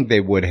I think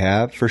they would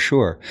have for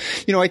sure.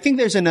 You know, I think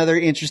there's another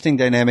interesting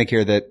dynamic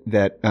here that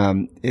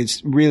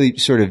it's really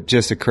sort of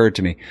just occurred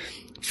to me.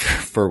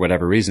 For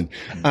whatever reason.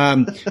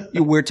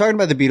 We're talking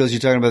about the Beatles. You're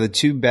talking about the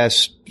two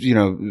best, you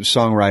know,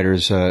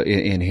 songwriters,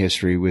 in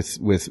history with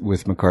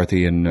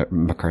McCartney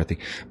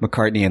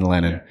and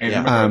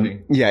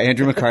Lennon. Yeah,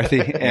 Andrew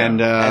McCarthy and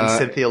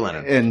Cynthia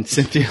Lennon. And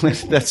Cynthia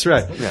Lennon. That's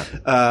right.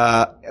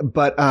 Yeah.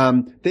 But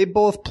they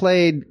both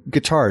played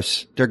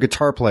guitars. They're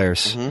guitar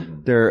players.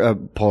 Mm-hmm. They're,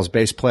 Paul's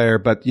bass player,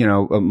 but, you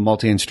know, a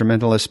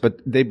multi-instrumentalist,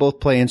 but they both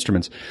play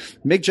instruments.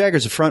 Mick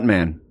Jagger's a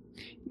frontman.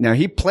 Now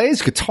he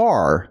plays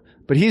guitar,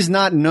 but he's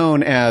not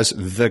known as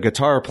the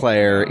guitar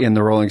player in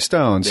the Rolling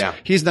Stones. Yeah.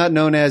 He's not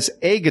known as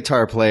a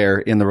guitar player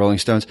in the Rolling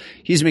Stones.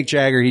 He's Mick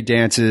Jagger. He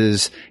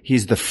dances.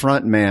 He's the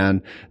front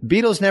man.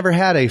 Beatles never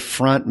had a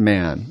front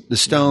man. The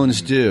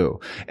Stones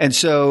do. And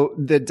so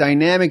the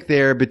dynamic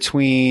there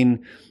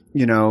between,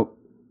 you know,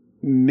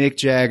 Mick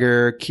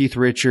Jagger, Keith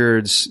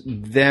Richards,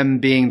 them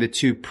being the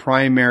two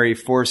primary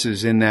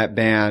forces in that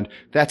band,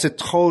 that's a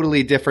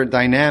totally different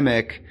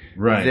dynamic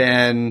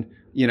than,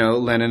 you know,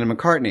 Lennon and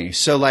McCartney.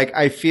 So like,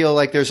 I feel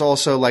like there's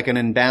also like an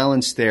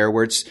imbalance there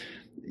where it's,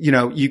 you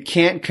know, you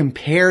can't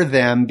compare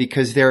them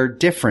because they're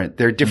different.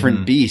 They're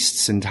different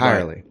beasts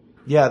entirely. Right.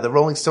 Yeah, the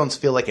Rolling Stones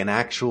feel like an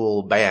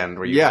actual band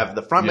where you have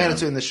the front man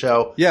is doing the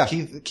show. Yeah.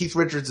 Keith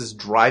Richards is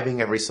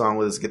driving every song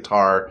with his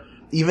guitar.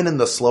 Even in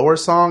the slower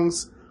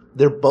songs,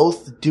 they're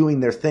both doing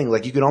their thing.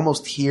 Like you can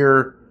almost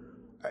hear,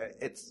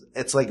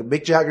 it's like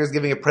Mick Jagger's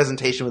giving a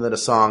presentation within a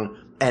song,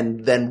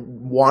 and then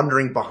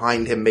wandering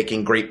behind him,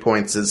 making great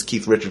points is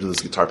Keith Richards with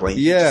his guitar playing.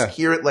 You just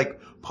hear it like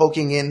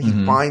poking in. He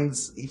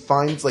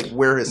finds like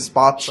where his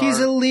spots are. He's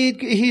a lead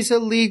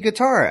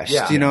guitarist.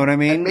 Yeah. Do you know what I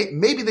mean? And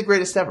maybe the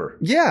greatest ever.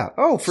 Yeah.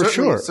 Oh, for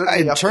sure.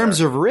 Certainly in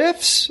terms of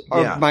riffs,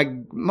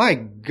 my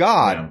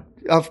God,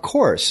 of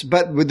course.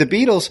 But with the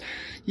Beatles,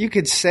 you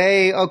could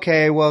say,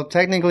 okay, well,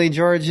 technically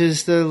George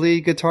is the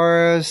lead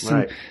guitarist,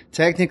 and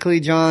technically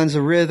John's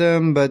a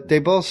rhythm, but they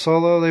both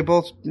solo, they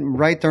both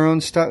write their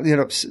own stuff. You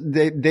know,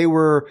 they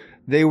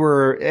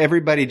were,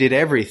 everybody did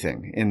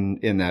everything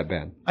in that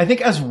band. I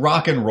think as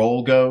rock and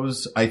roll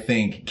goes, I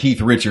think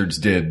Keith Richards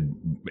did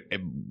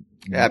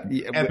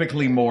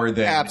epically more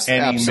than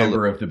any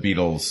member of the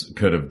Beatles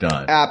could have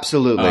done.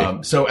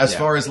 Absolutely. So as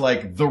far as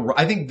like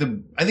I think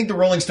the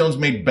Rolling Stones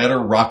made better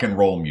rock and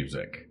roll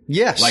music.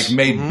 Yes. Like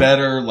made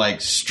better,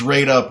 like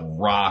straight up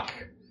rock,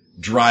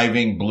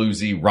 driving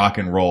bluesy rock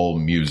and roll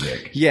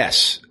music.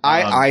 Yes.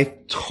 I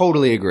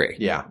totally agree.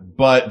 Yeah.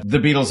 But the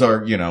Beatles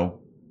are, you know,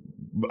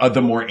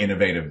 the more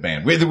innovative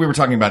band. We were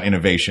talking about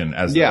innovation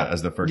as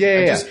the first.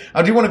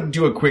 I do want to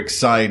do a quick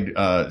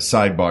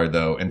sidebar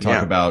though and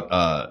talk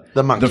about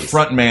the Monkees. The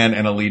front man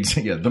and a lead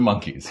singer, the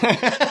Monkees.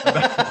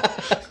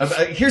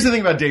 Here's the thing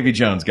about Davy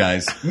Jones,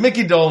 guys.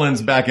 Mickey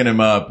Dolenz backing him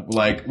up.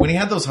 Like when he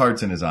had those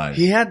hearts in his eyes.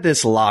 He had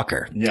this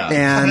locker. Yeah.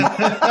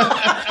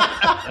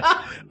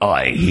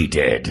 And he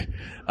did.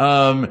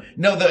 No,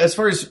 as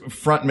far as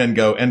frontmen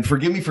go, and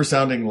forgive me for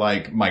sounding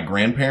like my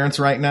grandparents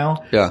right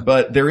now. Yeah.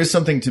 But there is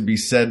something to be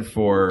said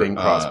for, Bing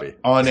Crosby.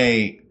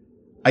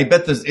 I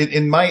bet this,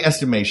 in my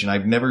estimation,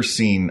 I've never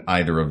seen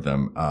either of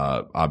them,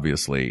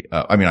 obviously.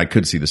 I mean, I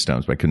could see the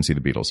Stones, but I couldn't see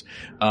the Beatles.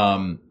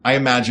 I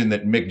imagine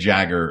that Mick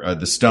Jagger,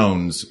 the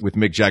Stones, with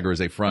Mick Jagger as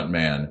a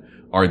frontman,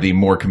 are the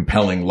more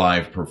compelling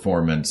live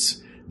performance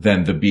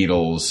than the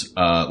Beatles,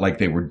 like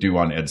they would do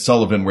on Ed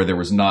Sullivan, where there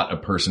was not a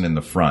person in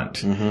the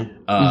front,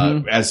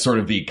 as sort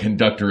of the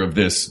conductor of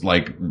this,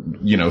 like,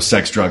 you know,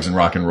 sex, drugs, and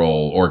rock and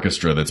roll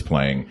orchestra that's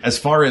playing. As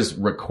far as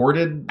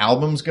recorded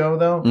albums go,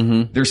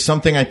 though, there's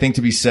something I think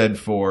to be said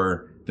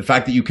for the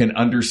fact that you can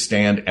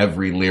understand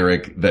every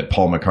lyric that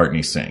Paul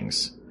McCartney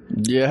sings.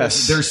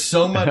 yes. There's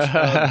so much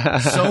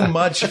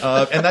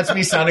of, and that's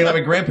me sounding like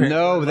my grandparents.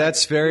 No,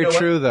 that's very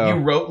true though. You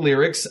wrote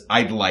lyrics.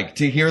 I'd like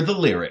to hear the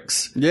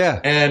lyrics. Yeah.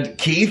 And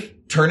Keith,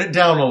 turn it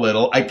down a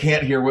little. I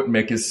can't hear what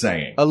Mick is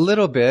saying. A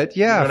little bit.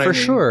 Yeah, You know what I for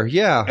mean? sure.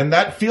 Yeah. And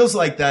that feels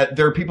like that.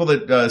 There are people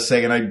that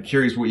say, and I'm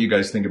curious what you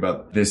guys think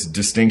about this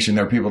distinction.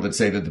 There are people that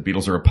say that the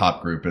Beatles are a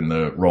pop group and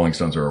the Rolling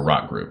Stones are a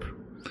rock group.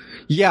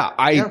 Yeah,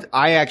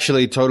 I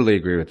actually totally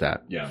agree with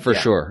that. Yeah. For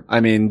sure. I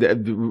mean,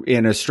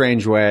 in a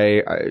strange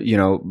way, you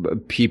know,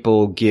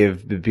 people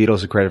give the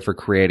Beatles a credit for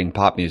creating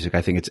pop music.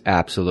 I think it's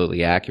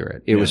absolutely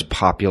accurate. It was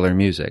popular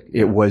music.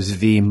 It was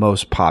the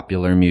most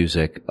popular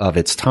music of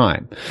its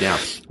time. Yeah.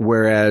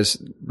 Whereas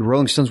the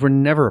Rolling Stones were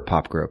never a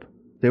pop group.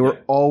 They were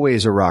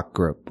always a rock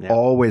group,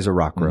 always a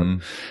rock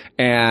group.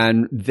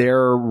 And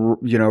their,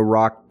 you know,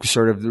 rock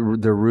sort of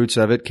the roots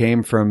of it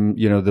came from,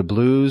 you know, the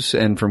blues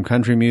and from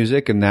country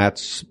music. And they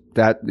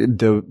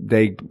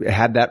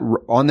had that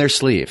on their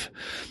sleeve.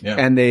 Yeah.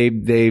 And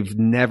they've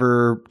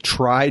never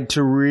tried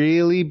to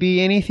really be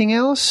anything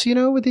else, you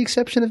know, with the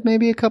exception of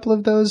maybe a couple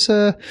of those,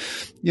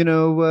 you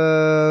know,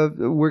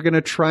 we're going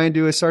to try and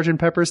do a Sgt.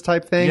 Pepper's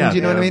type thing. Do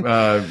you know what I mean?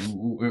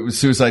 It was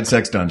Suicide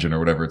Sex Dungeon or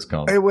whatever it's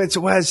called. It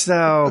was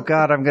though.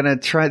 God, I'm going to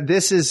try.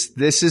 This is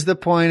the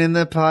point in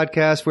the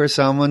podcast where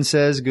someone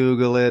says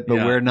Google it, but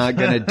we're not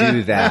going to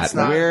do that.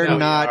 We're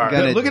not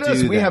going to do that. Look at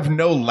us. We have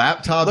no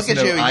laptops, Look at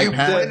no you.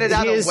 iPads. You printed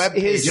out a web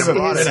page. He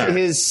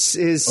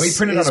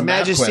printed out a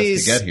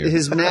Majesty's, to get here.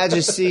 His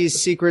Majesty's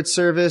Secret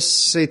Service,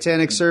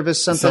 Satanic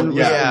Service, something.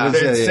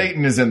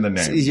 Satan is in the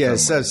name. Yeah,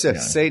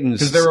 Satan's.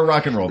 Because they're a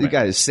rock and roll band. You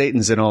guys,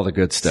 Satan's in all the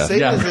good stuff.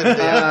 Satan's in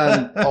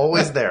there.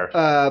 Always there.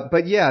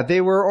 But yeah,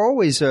 they were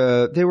always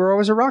a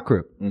rock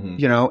group,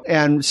 you know,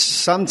 and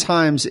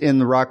sometimes in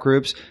the rock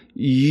groups,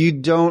 you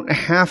don't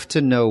have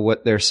to know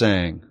what they're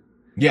saying.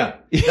 Yeah,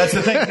 that's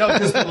the thing. No,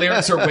 because the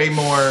lyrics are way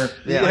more.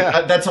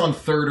 That's on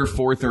third or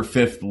fourth or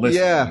fifth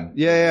listen.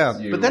 Yeah.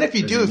 But then if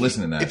you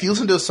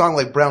listen to a song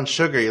like Brown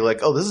Sugar, you're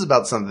like, oh, this is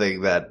about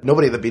something that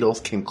nobody of the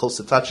Beatles came close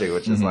to touching,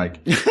 which is like,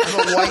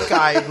 I'm a white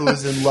guy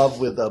who's in love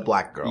with a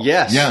black girl.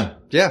 Yes.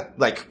 Yeah.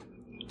 Like,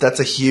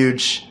 that's a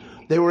huge.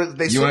 You want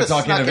to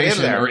talk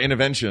innovation or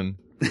intervention?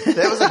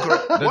 That was a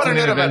great. What an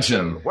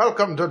intervention!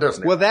 Welcome to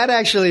Disney. Well, that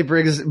actually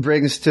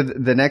brings to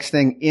the next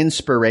thing.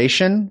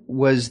 Inspiration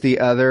was the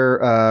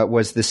other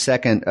was the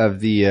second of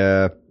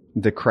the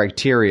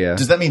criteria.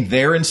 Does that mean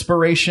their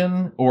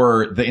inspiration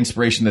or the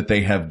inspiration that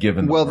they have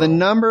given? Well, the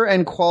number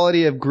and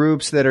quality of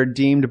groups that are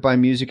deemed by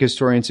music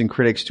historians and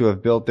critics to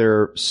have built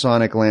their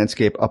sonic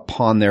landscape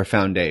upon their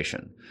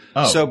foundation.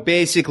 Oh. So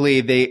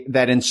basically,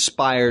 that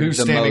inspired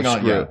the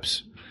most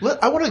groups.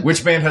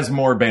 Which band has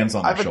more bands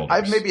on their shoulders? I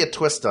have maybe a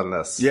twist on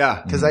this.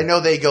 Yeah. Because I know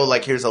they go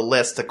like, here's a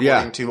list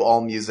according to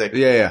All Music.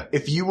 Yeah.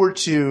 If you were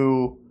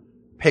to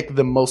pick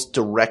the most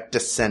direct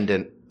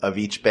descendant of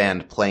each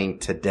band playing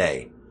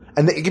today,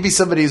 and it could be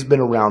somebody who's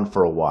been around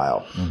for a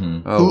while.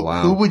 Mm-hmm.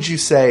 Who would you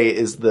say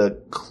is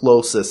the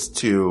closest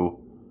to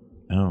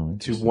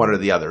one or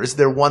the other? Is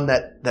there one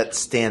that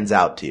stands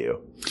out to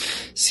you?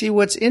 See,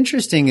 what's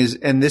interesting is,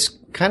 and this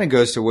kind of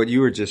goes to what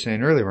you were just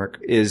saying earlier, Mark,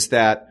 is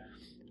that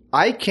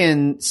I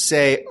can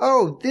say,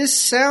 oh, this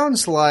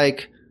sounds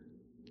like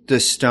the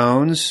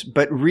Stones,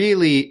 but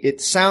really it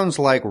sounds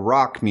like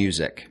rock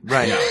music.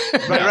 Right.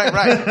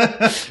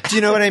 Right. Do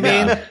you know what I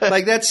mean? Yeah.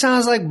 Like that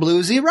sounds like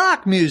bluesy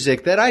rock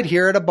music that I'd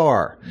hear at a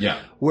bar. Yeah.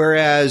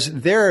 Whereas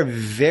there are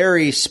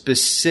very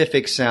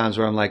specific sounds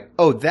where I'm like,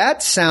 oh,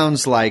 that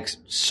sounds like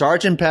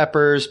Sgt.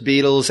 Pepper's,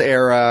 Beatles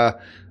era,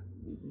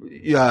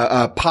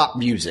 pop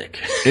music.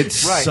 It's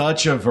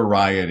such a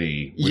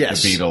variety with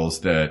Yes. the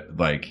Beatles that,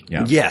 like,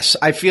 yeah. Yes,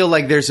 I feel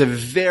like there's a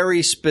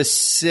very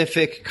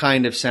specific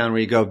kind of sound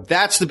where you go,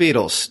 that's the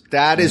Beatles.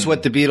 That is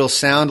what the Beatles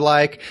sound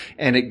like.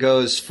 And it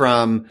goes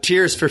from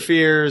Tears for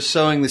Fears,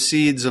 Sowing the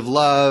Seeds of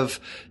Love,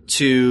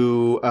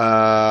 to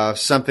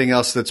something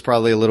else that's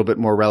probably a little bit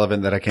more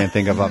relevant that I can't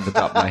think of off the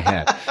top of my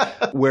head.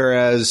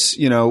 Whereas,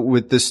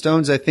 with the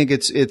Stones, I think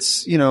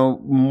it's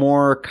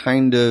more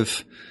kind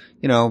of,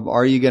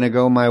 are you going to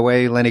go my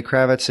way, Lenny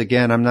Kravitz?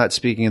 Again, I'm not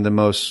speaking in the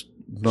most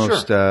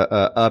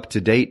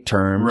up-to-date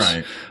terms.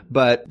 Right.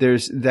 But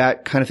there's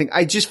that kind of thing.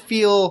 I just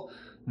feel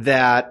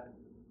that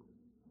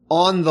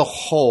on the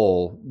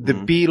whole, the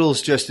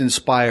Beatles just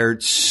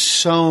inspired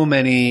so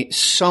many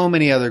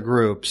other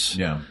groups.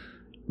 Yeah.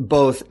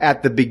 Both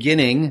at the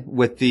beginning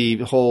with the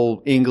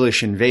whole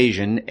English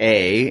invasion,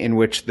 in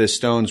which the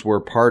Stones were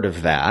part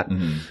of that.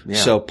 Mm-hmm. Yeah.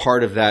 So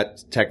part of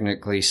that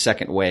technically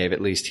second wave, at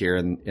least here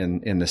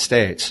in the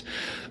States.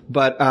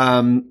 But,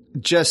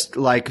 just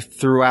like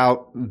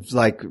throughout,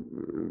 like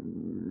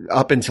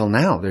up until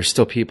now, there's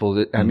still people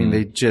that, I mean,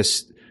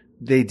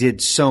 they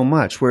did so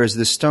much. Whereas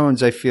the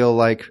Stones, I feel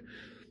like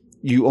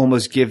you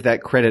almost give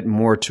that credit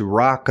more to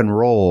rock and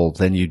roll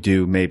than you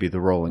do maybe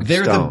the Rolling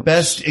Stones. They're the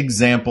best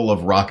example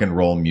of rock and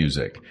roll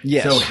music.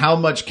 Yes. So how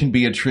much can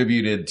be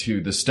attributed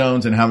to the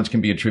Stones and how much can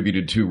be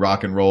attributed to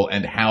rock and roll,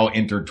 and how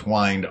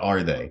intertwined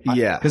are they?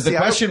 Yeah. Because the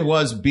question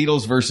was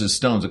Beatles versus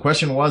Stones. The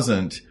question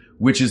wasn't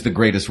which is the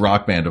greatest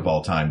rock band of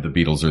all time, the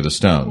Beatles or the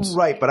Stones.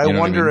 Right, but I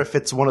wonder if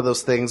it's one of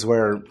those things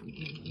where,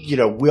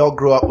 we all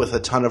grew up with a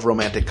ton of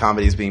romantic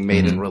comedies being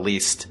made and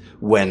released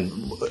when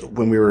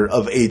we were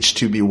of age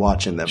to be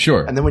watching them.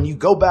 Sure. And then when you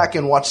go back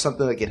and watch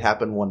something like It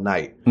Happened One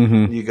Night,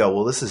 you go,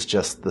 well, this is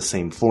just the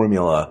same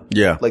formula.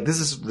 Yeah. Like this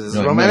is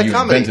No, romantic you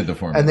comedy. invented the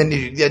formula. And then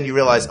you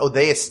realize,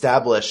 they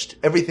established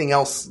everything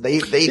else. They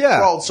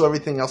crawled so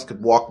everything else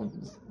could walk,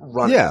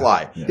 run,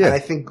 fly. Yeah. And I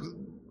think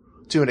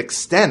to an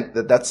extent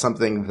that's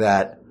something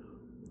that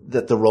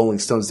the Rolling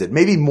Stones did.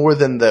 Maybe more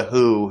than the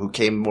Who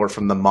came more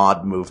from the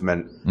mod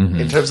movement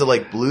in terms of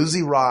like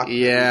bluesy rock.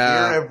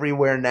 Yeah. They're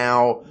everywhere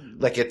now.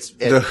 Like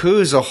the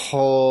Who's a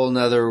whole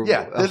nother.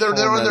 Yeah. They're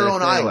on their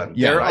own island.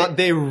 Yeah.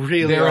 They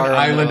really They're are an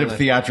island of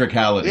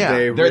theatricality.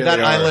 Yeah.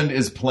 That island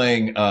is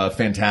playing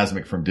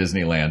Phantasmic from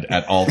Disneyland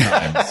at all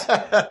times.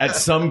 At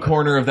some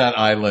corner of that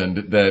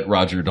island that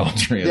Roger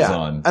Daltrey is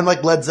on. And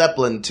like Led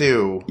Zeppelin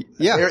too.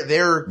 Yeah.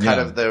 They're kind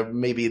of the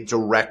maybe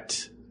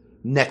direct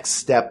next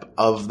step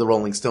of the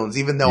Rolling Stones,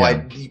 even though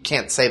you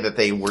can't say that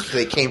they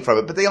came from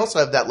it, but they also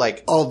have that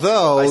like,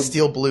 I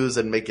steal blues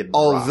and make it rock.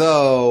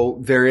 Although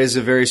there is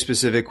a very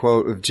specific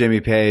quote of Jimmy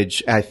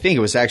Page, I think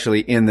it was actually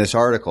in this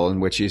article, in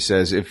which he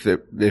says, if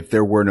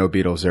there were no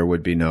Beatles, there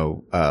would be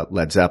no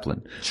Led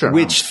Zeppelin. Sure.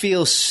 Which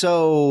feels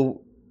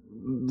so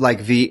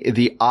like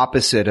the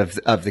opposite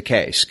of the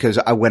case. Cause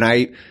when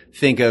I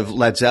think of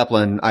Led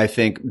Zeppelin, I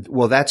think,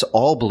 well, that's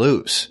all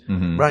blues.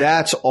 Mm-hmm. Right.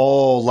 That's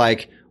all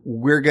like,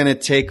 we're going to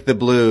take the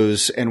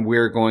blues and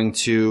we're going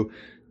to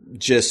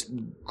just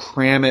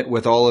cram it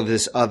with all of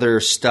this other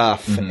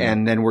stuff. Mm-hmm.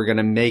 And then we're going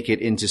to make it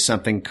into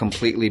something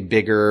completely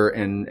bigger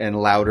and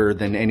louder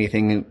than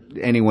anything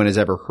anyone has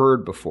ever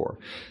heard before.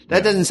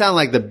 That doesn't sound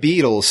like the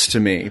Beatles to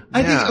me.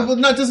 I think, well,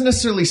 it doesn't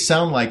necessarily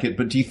sound like it,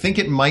 but do you think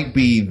it might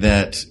be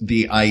that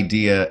the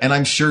idea, and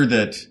I'm sure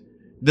that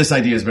this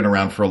idea has been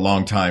around for a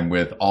long time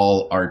with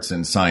all arts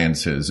and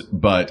sciences,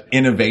 but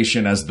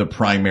innovation as the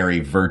primary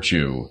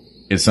virtue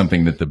is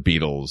something that the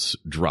Beatles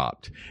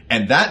dropped.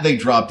 And that they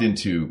dropped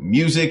into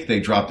music, they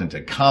dropped into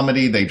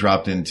comedy, they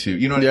dropped into,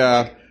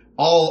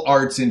 all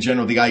arts in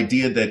general, the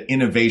idea that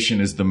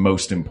innovation is the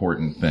most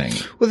important thing.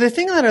 Well, the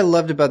thing that I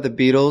loved about the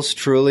Beatles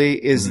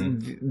truly is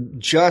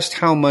just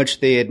how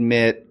much they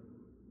admit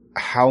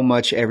how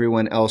much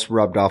everyone else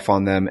rubbed off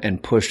on them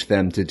and pushed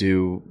them to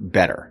do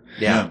better.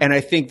 Yeah. And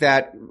I think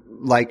that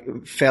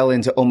like fell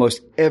into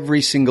almost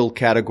every single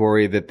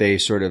category that they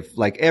sort of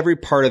like every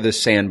part of the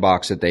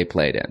sandbox that they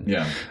played in.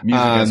 Yeah.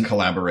 Music as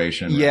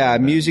collaboration. Yeah.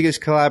 Music is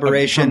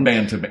collaboration. From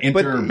band to band.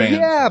 Inter-band.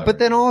 Yeah. But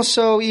then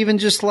also even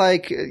just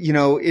like,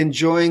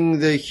 enjoying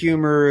the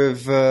humor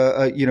of,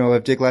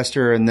 of Dick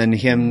Lester and then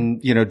him,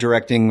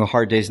 directing A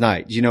Hard Day's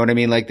Night. You know what I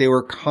mean? Like they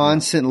were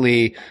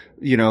constantly,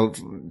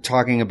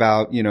 talking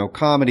about,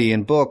 comedy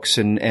and books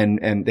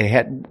and they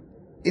had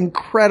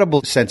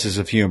incredible senses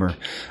of humor,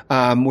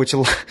 which,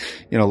 a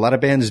lot of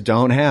bands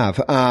don't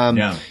have.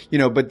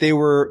 But they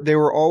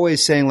were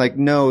always saying like,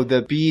 no,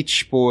 the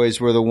Beach Boys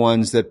were the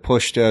ones that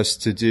pushed us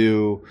to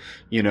do,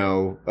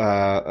 Sgt.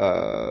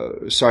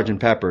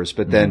 Pepper's.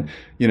 But then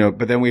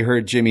we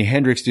heard Jimi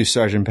Hendrix do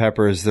Sgt.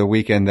 Pepper's the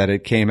weekend that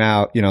it came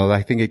out.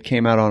 I think it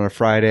came out on a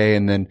Friday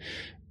and then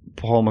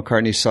Paul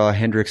McCartney saw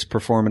Hendrix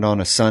perform it on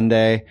a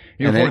Sunday.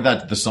 You recorded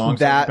that, the song?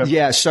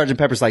 Sgt.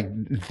 Pepper's like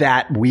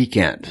that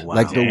weekend. Wow.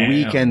 Like the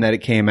weekend that it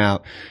came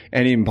out.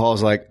 And even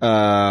Paul's like,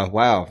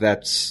 wow,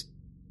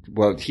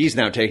 he's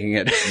now taking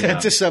it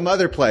to some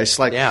other place.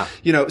 Like,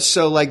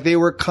 so like they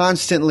were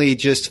constantly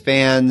just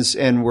fans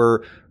and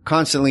were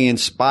constantly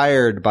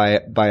inspired by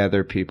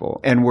other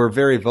people and were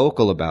very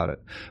vocal about it.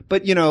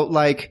 But, you know,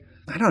 like,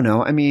 I don't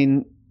know. I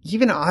mean,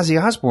 even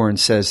Ozzy Osbourne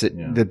says that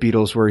the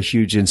Beatles were a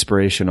huge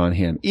inspiration on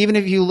him. Even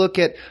if you look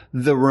at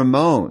the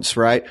Ramones,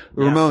 right?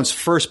 The Ramones'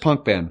 first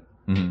punk band,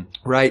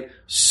 right?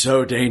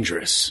 So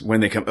dangerous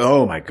when they come.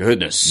 Oh my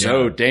goodness.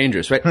 So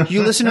dangerous, right?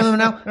 You listen to them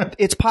now.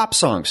 It's pop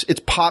songs.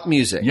 It's pop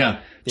music.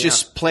 Yeah.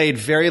 Just played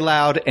very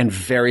loud and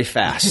very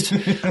fast,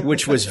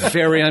 which was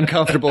very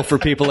uncomfortable for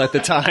people at the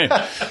time.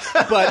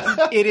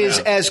 But it is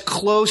as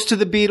close to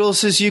the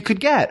Beatles as you could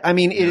get. I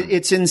mean,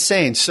 it's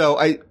insane. So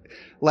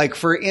like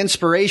for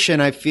inspiration,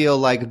 I feel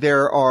like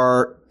there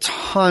are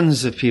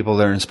tons of people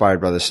that are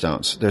inspired by the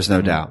Stones. There's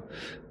no doubt.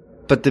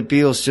 But the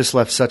Beatles just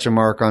left such a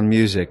mark on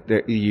music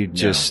that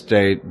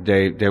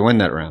they win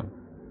that round.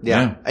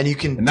 Yeah. And you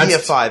can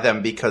deify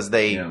them because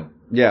they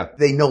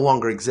no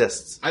longer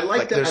exist. I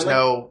like that. There's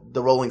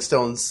the Rolling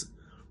Stones,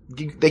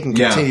 they can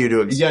continue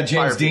to inspire Yeah,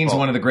 James Dean's people.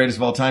 one of the greatest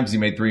of all time because he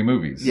made 3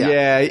 movies.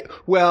 Yeah.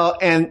 Well,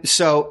 and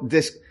so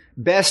this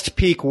best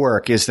peak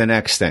work is the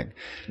next thing.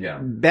 Yeah.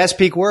 Best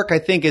peak work, I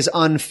think, is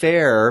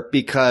unfair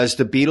because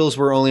the Beatles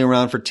were only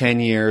around for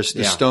 10 years.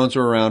 The Stones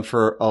were around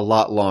for a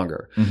lot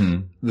longer.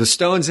 The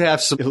Stones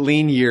have some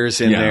lean years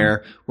in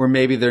there where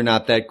maybe they're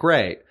not that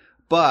great.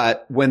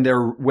 But when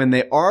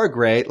they are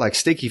great, like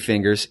Sticky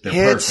Fingers,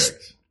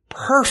 it's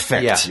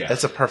perfect. Yeah,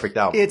 it's a perfect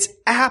album. It's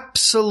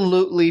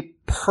absolutely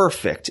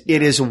perfect.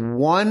 It is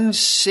one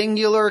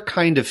singular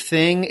kind of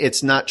thing.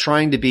 It's not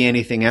trying to be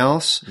anything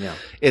else. Yeah.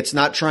 It's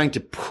not trying to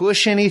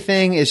push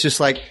anything. It's just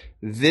like,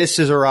 this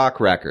is a rock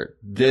record.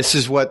 This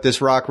is what this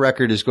rock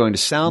record is going to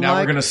sound like. Now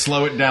we're going to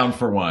slow it down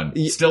for one.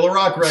 Still a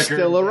rock record.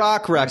 Still a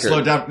rock record. Slow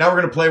it down. Now we're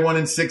going to play one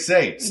in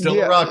 6/8.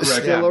 Still a rock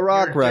record. Still a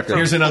rock record.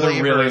 Here's another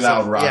really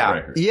loud rock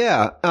record.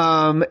 Yeah.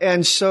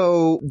 And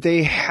so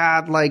they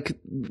had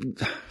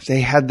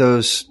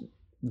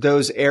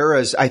those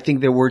eras, I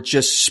think, that were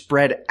just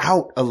spread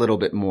out a little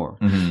bit more.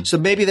 So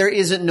maybe there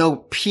isn't no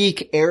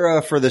peak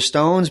era for the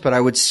Stones, but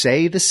I would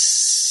say the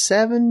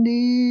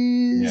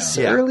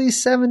 70s, early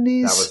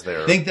 70s. That was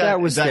there. I think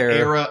that was that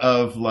era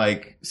of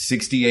like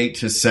 68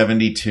 to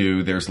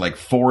 72. There's like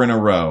 4 in a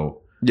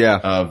row.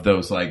 Of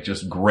those like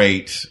just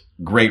great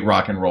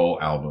rock and roll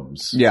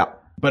albums. Yeah.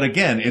 But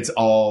again, it's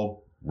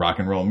all rock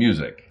and roll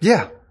music.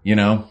 Yeah. You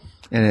know?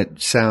 And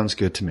it sounds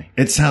good to me.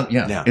 It sounds,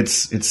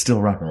 it's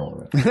still rock and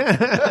roll.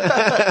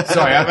 Right?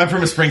 Sorry, I'm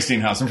from a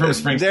Springsteen house. I'm from a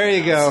Springsteen There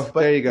you house. go.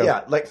 There you go.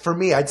 Yeah, like for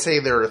me, I'd say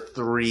there are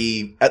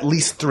at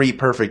least 3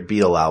 perfect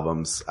Beatle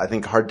albums. I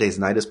think Hard Day's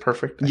Night is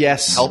perfect.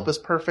 Yes. Help is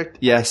perfect.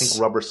 Yes. I think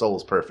Rubber Soul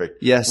is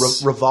perfect.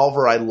 Yes.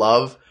 Revolver I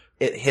love.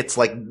 It hits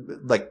like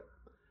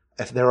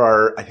if there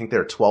are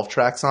 12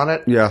 tracks on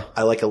it. Yeah.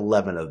 I like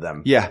 11 of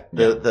them. Yeah.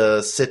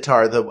 The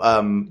sitar,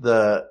 I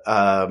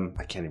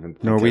can't even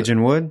think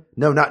Norwegian Wood?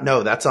 No,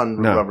 that's on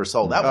Rubber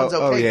Soul. That one's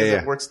okay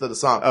because it works to the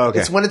song. Oh, okay.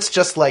 It's when it's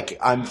just like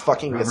I'm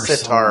fucking the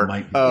sitar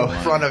in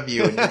front of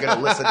you and you're going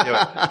to listen to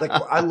it. Like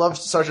I love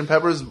Sgt.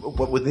 Pepper's,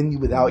 but Within You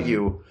Without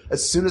You.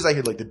 As soon as I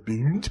hear like the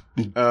beat,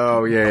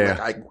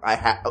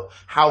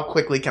 how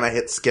quickly can I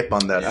hit skip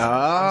on this?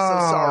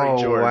 I'm so sorry,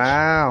 George.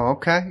 Wow.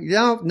 Okay.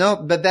 No,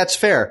 but that's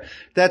fair.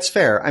 That's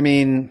fair. I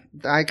mean,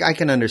 I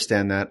can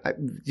understand that.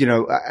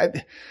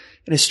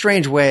 In a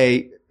strange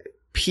way,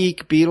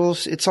 peak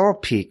Beatles, it's all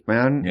peak,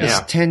 man. Yeah. It's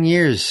 10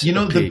 years. You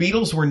know, the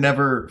Beatles were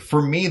never,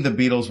 for me,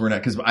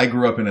 because I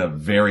grew up in a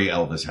very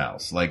Elvis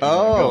house. Like,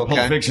 Pulp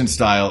Fiction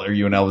style, are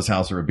you an Elvis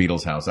house or a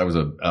Beatles house? I was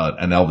an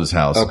Elvis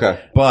house.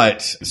 Okay.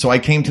 But, so I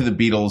came to the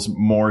Beatles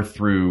more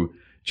through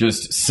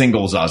just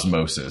singles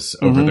osmosis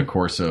over the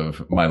course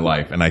of my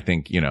life. And I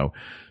think,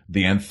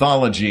 the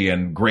anthology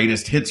and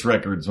greatest hits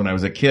records when I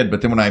was a kid.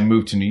 But then when I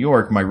moved to New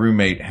York, my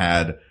roommate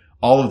had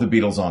all of the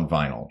Beatles on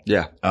vinyl.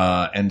 Yeah.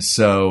 And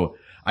so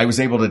I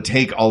was able to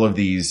take all of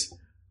these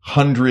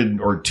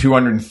 100 or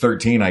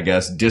 213, I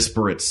guess,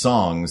 disparate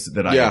songs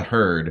that I had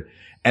heard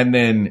and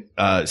then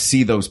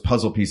see those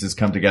puzzle pieces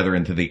come together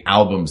into the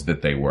albums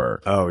that they were.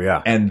 Oh,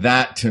 yeah. And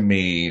that to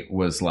me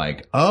was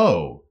like,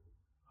 oh,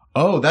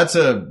 that's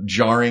a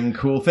jarring,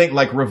 cool thing.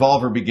 Like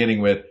Revolver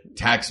beginning with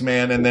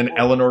Taxman and then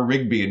Eleanor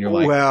Rigby. And you're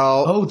like,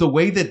 the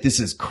way that this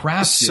is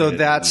crafted. So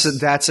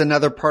that's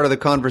another part of the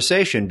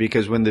conversation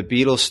because when the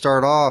Beatles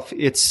start off,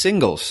 it's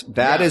singles.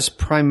 That is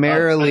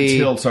primarily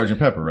until Sgt.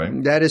 Pepper,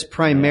 right? That is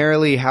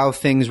primarily how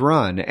things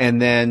run. And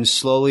then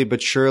slowly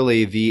but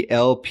surely the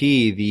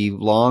LP, the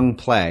long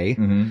play,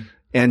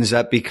 ends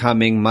up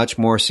becoming much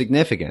more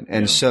significant.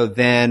 And so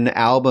then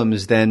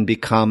albums then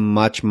become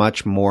much,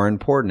 much more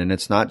important. And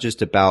it's not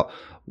just about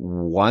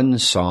one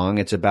song,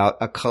 it's about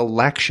a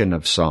collection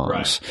of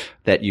songs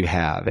that you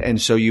have.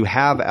 And so you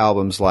have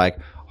albums like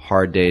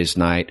Hard Day's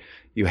Night,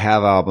 you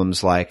have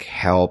albums like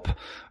Help,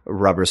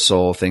 Rubber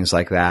Soul, things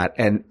like that.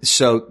 And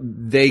so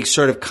they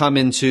sort of come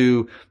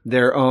into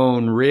their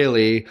own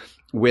really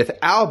with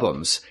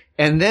albums.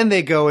 And then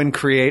they go and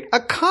create a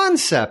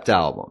concept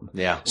album.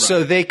 Yeah.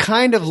 So they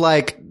kind of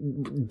like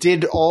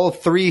did all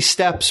 3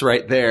 steps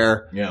right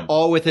there,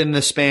 all within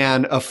the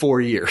span of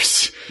 4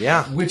 years.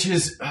 Yeah. Which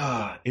is,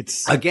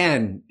 it's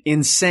again,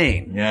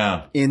 insane.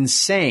 Yeah.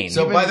 Insane.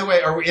 So by the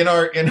way, are we in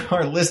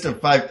our list of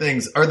 5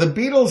 things, did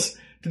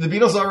the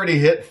Beatles already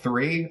hit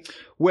 3?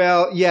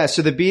 Well, yeah,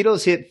 so the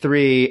Beatles hit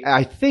 3.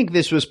 I think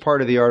this was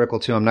part of the article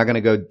too. I'm not going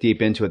to go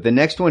deep into it. The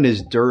next one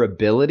is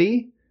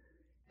durability.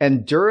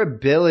 And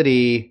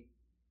durability,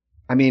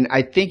 I mean,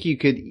 I think you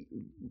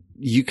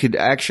could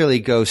actually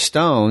go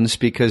Stones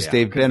because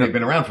they've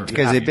been around for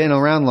they've been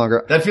around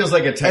longer. That feels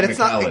like a And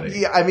technicality.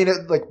 it's not, I mean,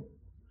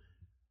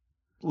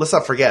 let's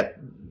not forget,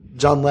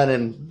 John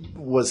Lennon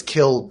was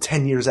killed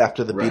 10 years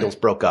after the Beatles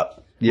broke up.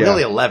 Yeah.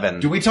 Really 11.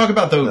 Do we talk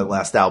about the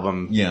last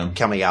album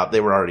coming out? They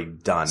were already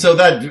done. So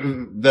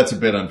that's a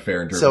bit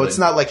unfair. So it's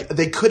not like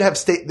they could have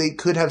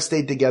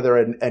stayed together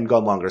and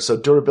gone longer. So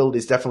durability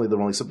is definitely the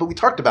wrong. But we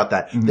talked about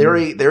that.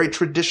 Mm-hmm. They're a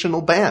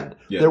traditional band.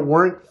 Yeah. There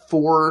weren't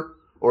 4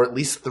 or at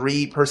least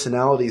 3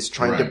 personalities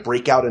trying to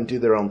break out and do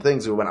their own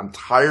things. When I'm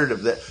tired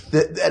of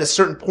that. At a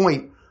certain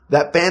point,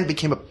 that band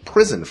became a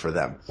prison for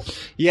them.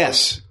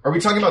 Yes. Are we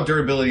talking about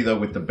durability though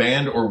with the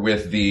band or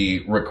with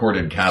the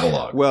recorded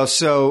catalog? Well,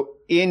 so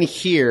in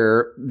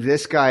here,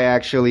 this guy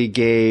actually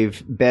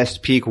gave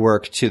best peak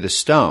work to the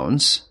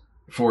Stones.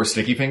 For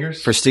Sticky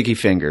Fingers? For Sticky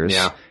Fingers.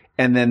 Yeah.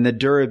 And then the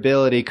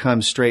durability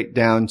comes straight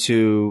down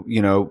to,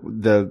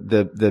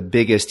 the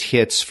biggest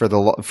hits for the,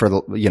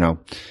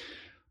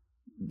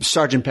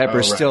 Sgt.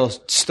 Pepper's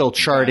still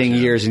charting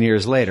years and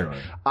years later.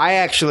 Right. I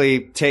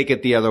actually take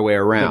it the other way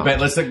around.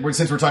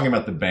 Since we're talking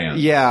about the band.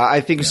 Yeah,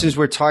 I think since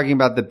we're talking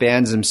about the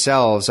bands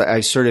themselves, I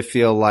sort of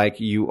feel like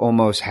you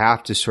almost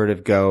have to sort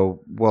of go,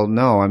 well,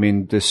 no, I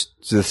mean, the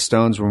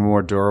Stones were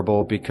more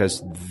durable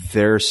because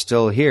they're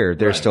still here.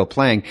 They're still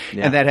playing.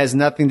 Yeah. And that has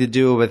nothing to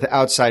do with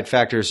outside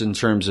factors in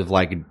terms of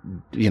like,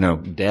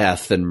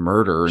 death and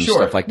murder and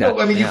stuff like that.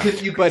 No, I mean, you could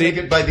take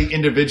it by the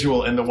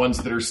individual and the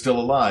ones that are still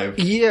alive.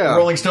 Yeah. The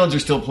Rolling Stones are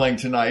still playing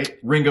tonight.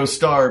 Ringo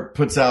Starr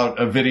puts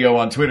out a video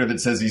on Twitter that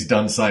says he's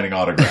done signing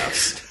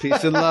autographs.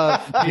 Peace and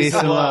love. Peace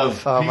and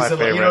love. Oh, my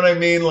favorite. You know what I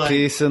mean? Like,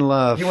 peace and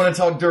love. You want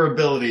to talk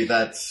durability?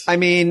 I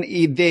mean,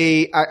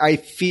 I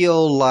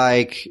feel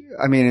like,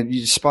 I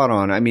mean, spot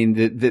on. I mean,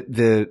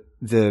 the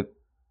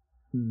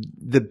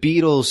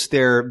Beatles,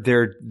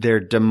 their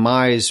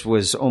demise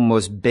was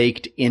almost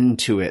baked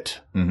into it,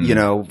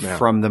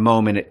 from the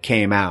moment it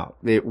came out.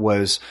 It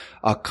was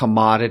a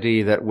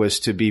commodity that was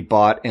to be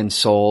bought and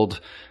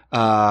sold,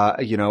 at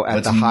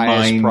the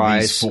highest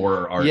price.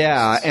 For artists.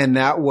 Yeah. And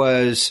that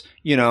was,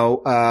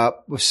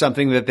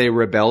 something that they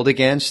rebelled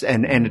against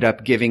and ended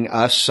up giving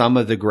us some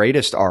of the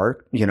greatest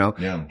art,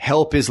 Yeah.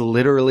 Help is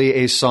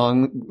literally a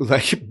song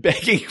like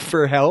begging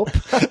for help.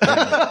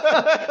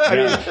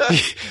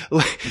 I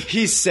mean,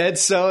 he said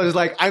so. It was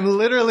like, I'm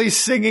literally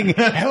singing,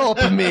 help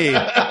me.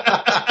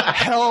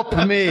 Help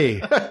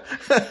me.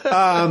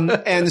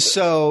 And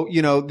so,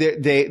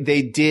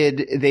 they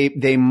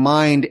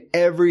mined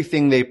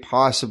everything they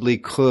possibly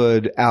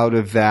could out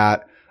of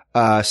that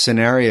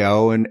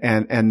scenario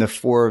and the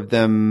 4 of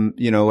them,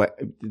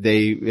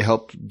 they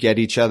helped get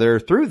each other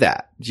through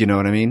that. You know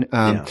what I mean?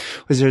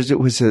 Was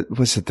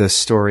it the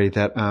story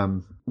that,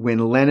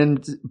 when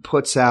Lennon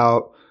puts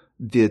out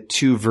the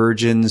 2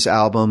 Virgins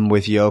album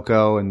with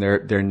Yoko and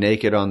they're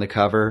naked on the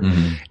cover,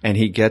 and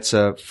he gets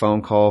a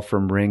phone call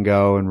from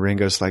Ringo and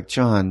Ringo's like,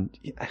 John,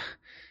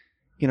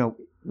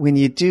 when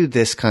you do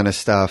this kind of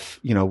stuff,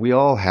 we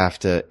all have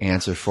to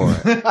answer for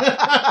it.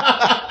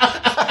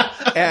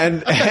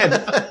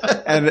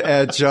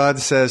 And John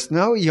says,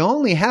 no, you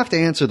only have to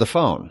answer the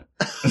phone.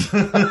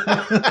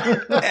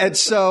 And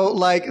so,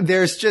 like,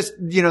 there's just,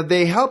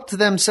 they helped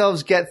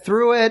themselves get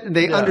through it.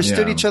 They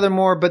understood each other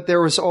more, but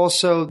there was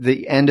also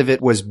the end of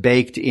it was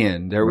baked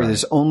in. There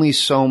was only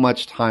so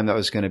much time that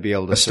was going to be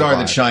able to survive. A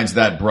star that shines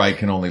that bright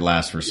can only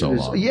last for so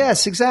long.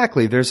 Yes,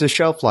 exactly. There's a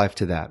shelf life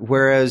to that.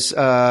 Whereas,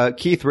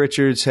 Keith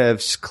Richards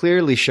has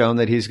clearly shown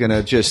that he's going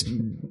to just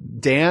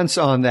dance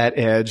on that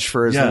edge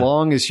for as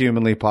long as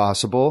humanly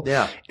possible.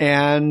 Yeah.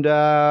 And,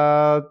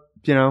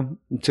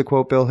 to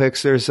quote Bill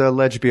Hicks, there's a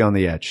ledge beyond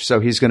the edge. So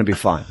he's going to be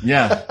fine.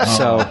 Yeah.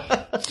 So,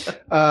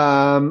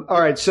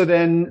 all right. So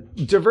then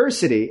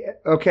diversity.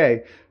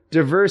 Okay.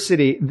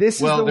 Diversity. This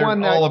is the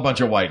one that all a bunch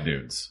of white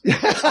dudes. So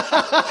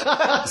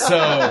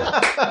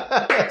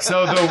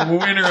the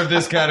winner of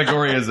this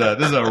category is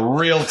a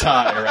real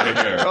tie right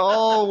here.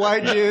 All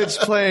white dudes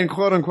playing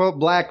quote unquote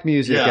black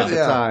music at the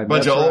time.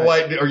 Bunch of old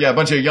white, a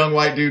bunch of young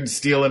white dudes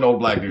stealing old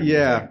black dudes.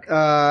 Yeah.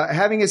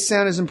 Having a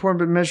sound is important,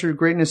 but measured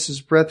greatness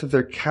is breadth of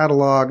their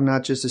catalog,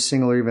 not just a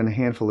single or even a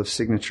handful of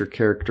signature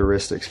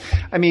characteristics.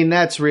 I mean,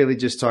 that's really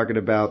just talking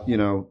about,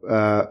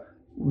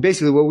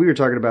 basically what we were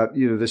talking about,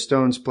 the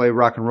Stones play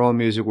rock and roll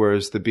music,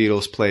 whereas the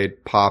Beatles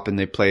played pop and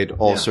they played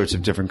all sorts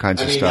of different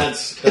kinds of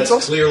stuff. That's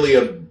clearly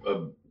a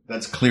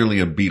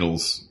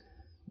Beatles,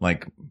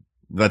 like,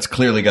 that's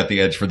clearly got the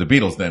edge for the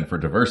Beatles then for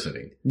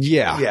diversity.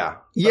 Yeah.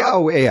 Yeah.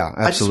 Oh, yeah.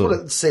 Absolutely. I just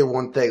want to say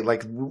one thing.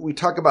 Like, we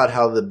talk about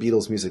how the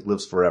Beatles music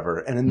lives forever.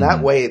 And in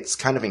that way, it's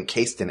kind of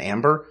encased in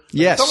amber.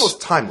 Yes. It's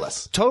almost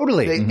timeless.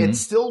 Totally. It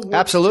still works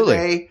Absolutely.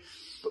 today.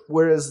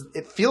 Whereas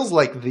it feels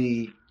like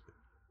the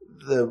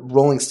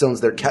Rolling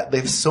Stones, they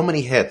have so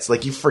many hits.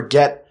 Like, you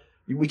forget.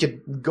 We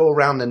could go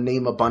around and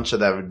name a bunch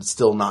of them and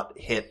still not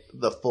hit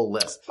the full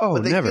list. Oh,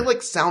 but they never. feel like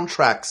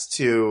soundtracks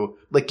to,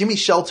 like, Gimme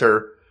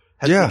Shelter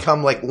has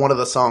become like one of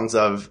the songs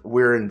of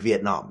We're in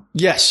Vietnam.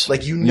 Yes.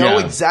 Like, you know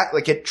exactly,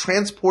 like, it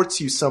transports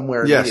you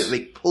somewhere immediately.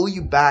 They pull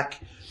you back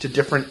to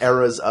different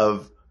eras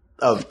of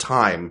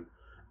time.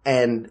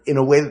 And in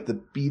a way that the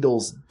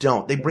Beatles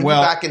don't. They bring you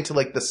back into,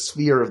 like, the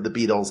sphere of the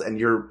Beatles, and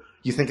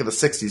you think of the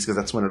 60s because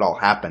that's when it all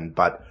happened.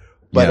 But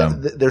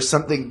there's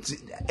something,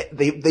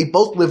 they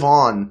both live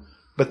on,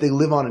 but they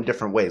live on in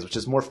different ways, which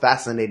is more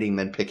fascinating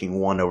than picking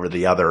one over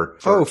the other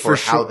for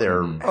how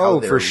their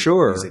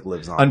music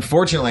lives on.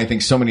 Unfortunately, I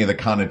think so many of the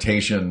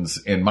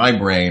connotations in my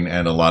brain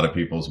and a lot of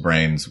people's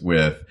brains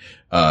with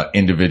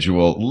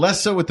individual,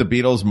 less so with the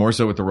Beatles, more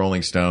so with the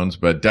Rolling Stones,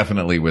 but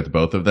definitely with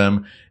both of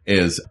them,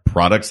 is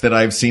products that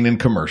I've seen in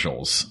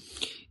commercials.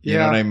 You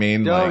know what I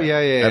mean? Oh, like,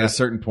 yeah. At a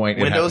certain point.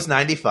 Windows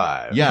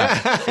 95. Yeah.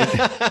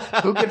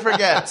 Who can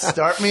forget?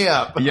 Start me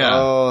up. Yeah.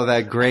 Oh,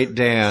 that great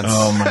dance.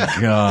 Oh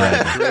my God.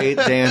 That great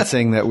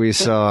dancing that we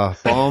saw.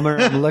 Balmer,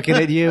 I'm looking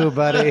at you,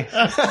 buddy.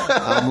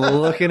 I'm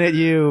looking at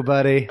you,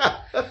 buddy.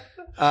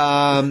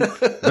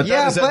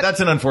 That's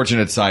an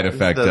unfortunate side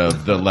effect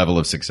of the level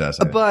of success.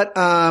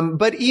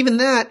 But even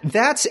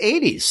that's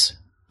 80s.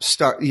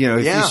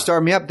 If you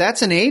start me up,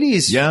 that's an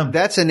 80s. Yeah.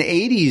 That's an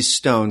 80s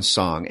Stones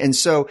song. And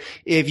so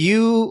if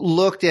you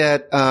looked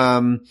at,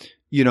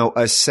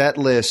 a set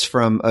list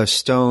from a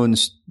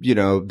Stones,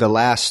 the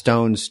last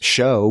Stones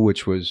show,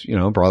 which was,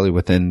 probably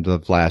within the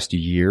last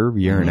year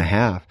and a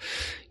half,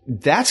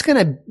 that's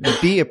going to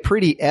be a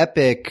pretty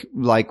epic,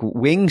 like,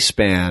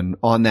 wingspan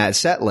on that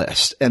set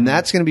list. And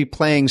that's going to be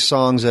playing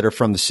songs that are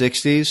from the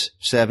 60s,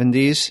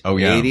 70s,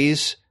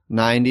 80s.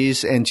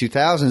 90s and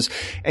 2000s.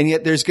 And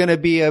yet there's going to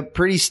be a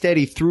pretty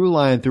steady through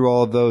line through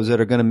all of those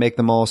that are going to make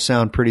them all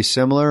sound pretty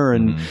similar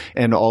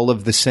and all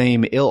of the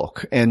same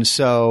ilk. And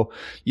so,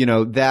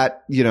 that's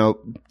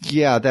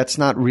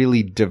not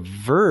really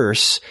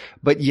diverse,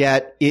 but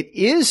yet it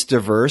is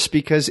diverse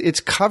because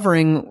it's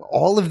covering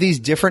all of these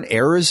different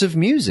eras of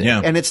music. Yeah.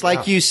 And it's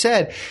like you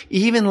said,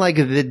 even like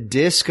the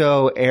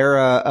disco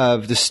era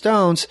of the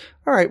Stones.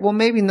 All right. Well,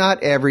 maybe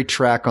not every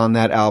track on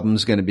that album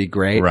is going to be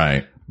great.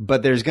 Right.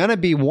 But there's going to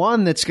be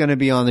one that's going to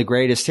be on the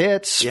greatest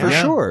hits for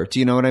sure. Do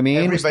you know what I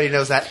mean? Everybody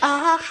knows that.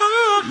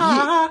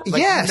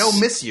 Yes. No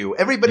Miss You.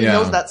 Everybody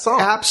knows that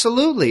song.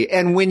 Absolutely.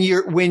 And when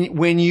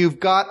you've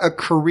got a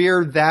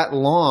career that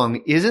long,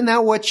 isn't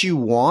that what you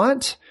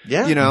want?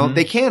 Yeah.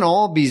 They can't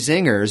all be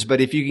zingers,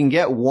 but if you can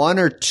get one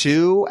or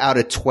two out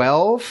of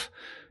 12,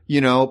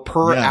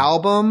 per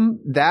album,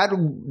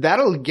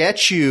 that'll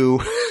get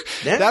you,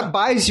 that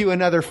buys you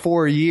another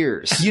 4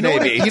 years.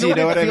 Maybe. Do you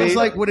know what I mean?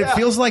 What it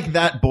feels like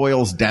that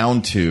boils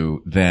down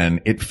to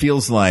then, it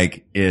feels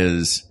like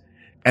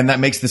and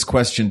that makes this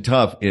question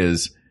tough,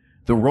 is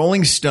the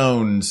Rolling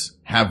Stones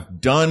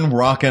have done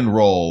rock and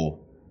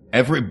roll,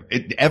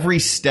 every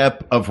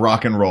step of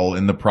rock and roll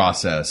in the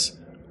process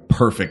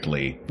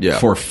perfectly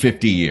for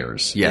 50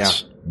 years.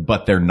 Yes.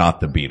 But they're not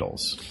the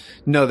Beatles.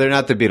 No, they're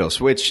not the Beatles,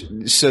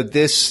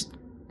 this,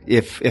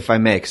 if I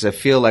may, because I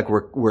feel like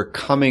we're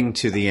coming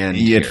to the end.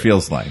 It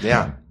feels like.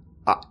 Yeah.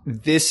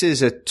 This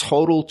is a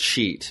total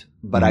cheat,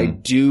 but I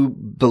do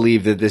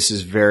believe that this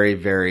is very,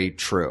 very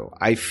true.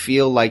 I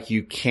feel like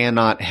you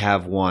cannot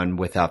have one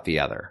without the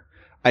other.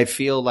 I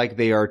feel like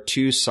they are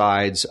two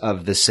sides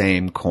of the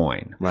same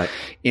coin. Right.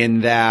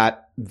 In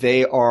that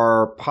they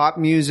are pop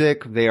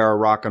music, they are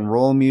rock and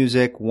roll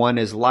music. One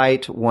is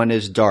light, one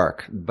is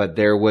dark, but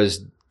there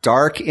was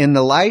dark in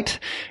the light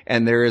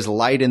and there is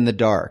light in the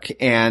dark,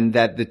 and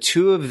that the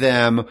two of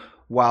them,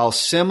 while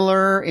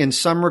similar in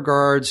some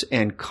regards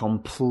and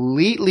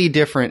completely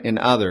different in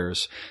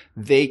others,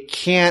 they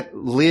can't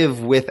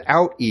live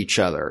without each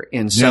other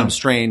in some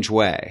strange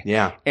way.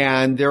 Yeah.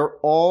 And they're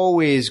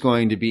always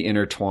going to be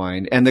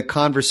intertwined, and the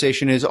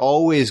conversation is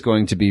always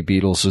going to be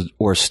Beatles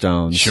or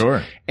Stones.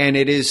 Sure. And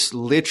it is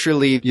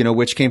literally,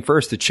 which came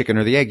first, the chicken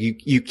or the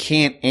egg? You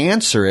can't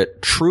answer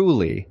it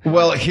truly.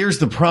 Well, here's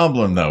the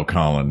problem though,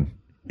 Colin,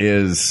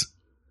 is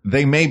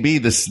they may be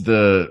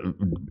the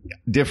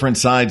different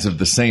sides of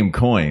the same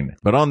coin,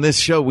 but on this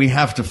show, we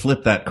have to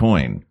flip that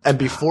coin. And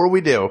before we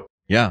do,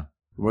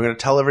 We're going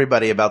to tell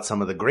everybody about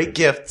some of the great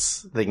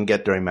gifts they can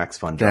get during Max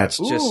Fun Drive. That's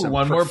just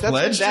one more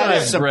pledge That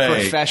drive, is some Greg.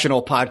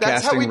 professional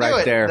That's how we podcasting do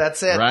right it. there.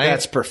 That's it. Right?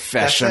 That's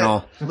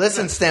professional.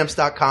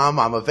 ListenStamps.com.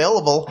 I'm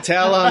available.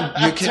 Tell them.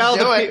 You can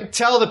do it.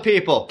 Tell the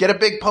people. Get a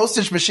big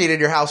postage machine in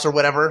your house or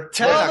whatever.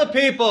 Tell the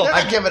people. They're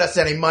not giving us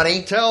any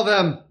money. Tell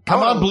them.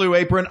 Come on, Blue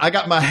Apron. I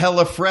got my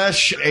Hella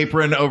Fresh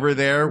apron over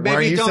there. Why are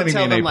Maybe you don't sending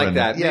tell me an them apron? like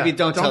that. Yeah, Maybe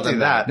don't tell don't them do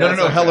that. that.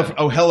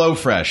 No, Hello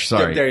Fresh.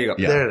 Sorry. There you go.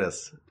 Yeah. There it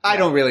is. I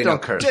don't really know.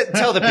 Don't curse.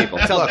 Tell the people.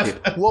 Tell the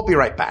people. We'll be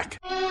right back.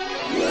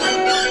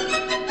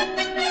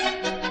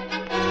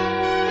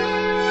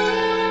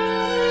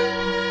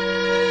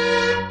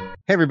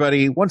 Hey,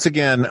 everybody. Once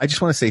again, I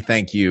just want to say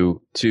thank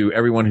you to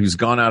everyone who's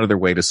gone out of their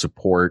way to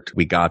support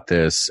We Got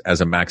This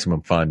as a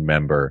Maximum Fun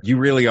member. You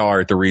really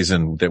are the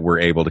reason that we're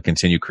able to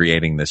continue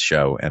creating this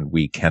show, and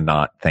we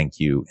cannot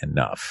thank you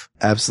enough.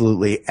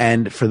 Absolutely.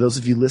 And for those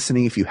of you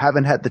listening, if you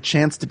haven't had the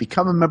chance to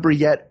become a member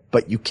yet,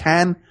 but you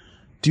can,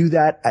 do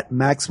that at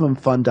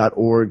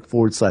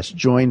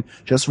MaximumFun.org/join.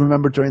 Just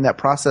remember during that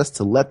process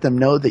to let them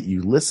know that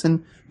you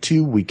listen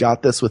to We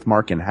Got This with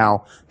Mark and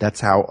Hal. That's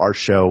how our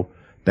show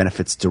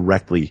benefits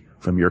directly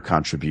from your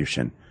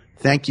contribution.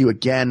 Thank you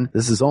again.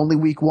 This is only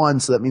week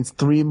 1, so that means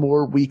 3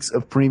 more weeks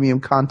of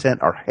premium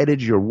content are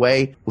headed your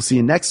way. We'll see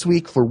you next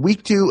week for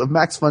week 2 of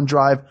Max Fun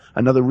Drive,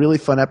 another really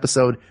fun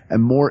episode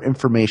and more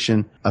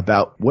information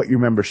about what your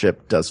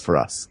membership does for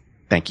us.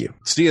 Thank you.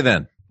 See you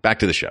then. Back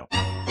to the show.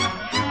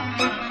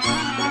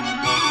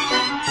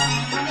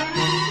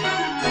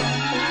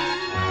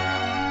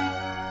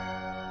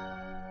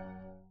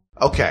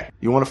 Okay,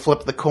 you want to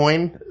flip the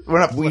coin? We're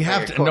not. We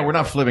have to. No, we're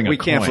not flipping a coin. We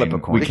can't flip a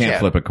coin. We can't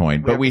flip a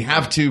coin, but we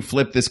have to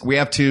flip this. We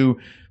have to.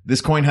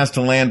 This coin has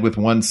to land with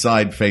one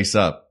side face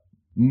up,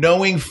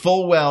 knowing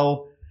full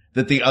well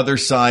that the other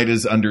side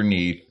is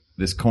underneath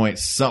this coin.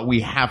 So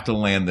we have to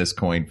land this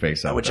coin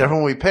face up. Whichever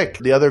one we pick.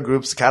 The other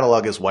group's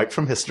catalog is wiped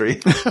from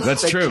history.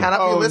 That's true. They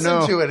cannot be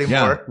listened to anymore.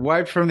 Yeah.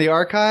 Wiped from the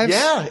archives?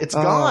 Yeah, it's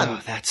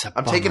gone. That's a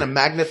I'm bummer. taking a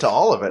magnet to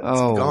all of it. It's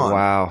gone.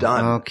 Wow.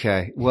 Done.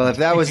 Okay. Well, if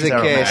that was the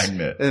case,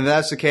 magnet. if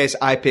that's the case,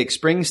 I pick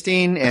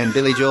Springsteen and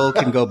Billy Joel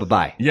can go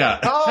bye-bye. Yeah.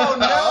 Oh,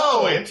 no.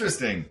 Oh,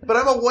 interesting. But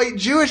I'm a white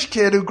Jewish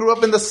kid who grew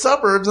up in the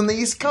suburbs on the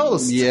East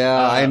Coast.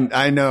 Yeah,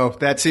 I know.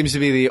 That seems to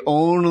be the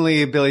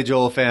only Billy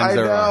Joel fans I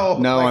there know. are.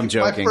 No, Like, I'm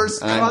joking. My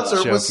first I'm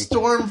concert was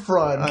joking.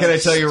 Stormfront. Can I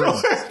tell you?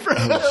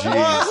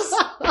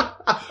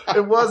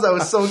 It was. I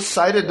was so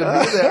excited to be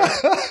there.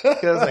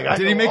 'Cause, like, I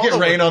Did he know make all it the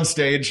rain words. on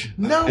stage?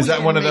 No, Is he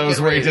that one of didn't make those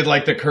it where he rain. did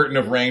like the curtain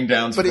of rain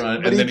down front,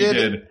 and then he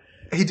did?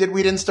 He did.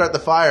 We didn't start the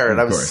fire, and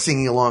I was course.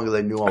 singing along because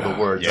I knew all the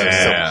words. I was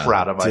yeah. so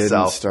proud of Didn't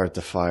myself. start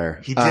the fire.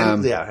 He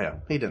didn't. Yeah,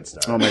 he didn't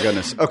start. Oh my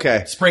goodness.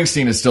 Okay.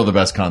 Springsteen is still the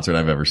best concert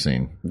I've ever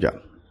seen. Yeah.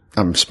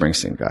 I'm a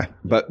Springsteen guy,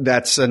 but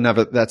that's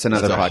another That's a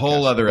podcast.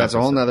 whole other That's a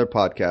whole episode. other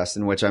podcast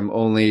in which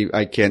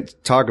I can't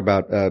talk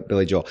about,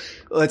 Billy Joel.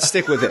 Let's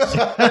stick with it.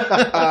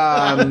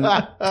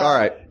 All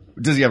right.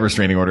 Does he have a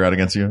restraining order out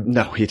against you?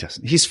 No, he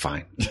doesn't. He's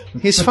fine.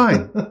 He's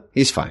fine.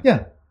 He's fine.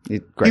 Yeah.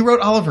 Great. He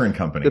wrote Oliver and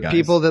Company. The guys.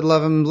 people that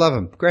love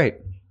him. Great.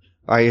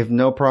 I have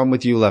no problem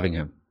with you loving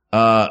him.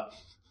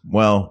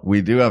 Well,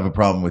 we do have a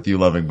problem with you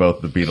loving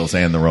both the Beatles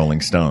and the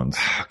Rolling Stones.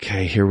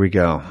 Okay, here we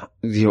go.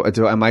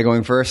 Am I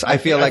going first? I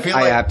feel like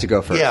I have to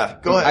go first. Yeah,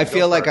 go ahead. I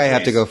feel Go like first, I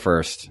have to please. go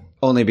first.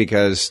 Only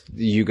because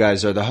you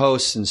guys are the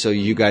hosts, and so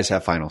you guys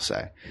have final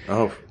say.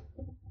 Oh,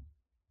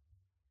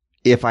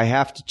 If I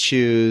have to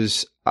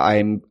choose,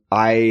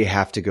 I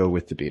have to go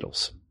with the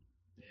Beatles.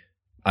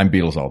 I'm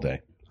Beatles all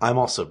day. I'm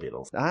also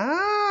Beatles.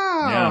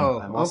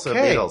 I'm Also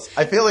okay. Beatles.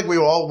 I feel like we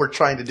all were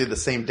trying to do the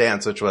same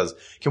dance, which was,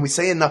 can we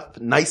say enough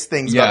nice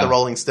things Yeah. about the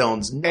Rolling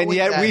Stones? And knowing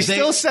yet that we they-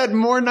 still said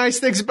more nice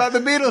things about the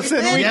Beatles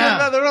than we did Yeah.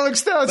 about the Rolling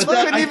Stones. But We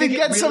that- couldn't I even think it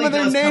get some really of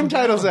their does name come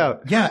titles down.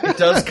 out. Yeah, it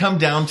does come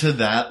down to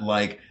that.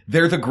 Like,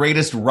 they're the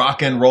greatest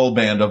rock and roll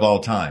band of all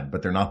time,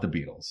 but they're not the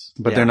Beatles.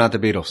 But they're not the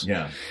Beatles.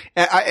 Yeah.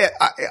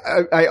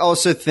 I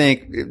also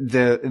think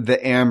the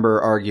Amber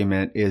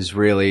argument is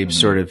really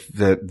sort of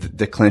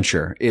the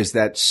clincher, is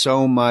that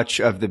so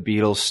much of the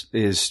Beatles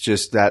is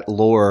just that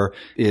lore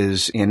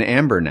is in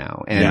Amber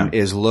now and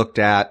is looked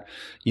at,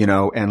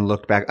 and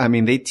looked back. I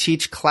mean, they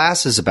teach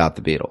classes about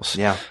the Beatles.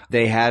 Yeah.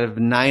 They had a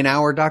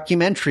 9-hour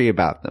documentary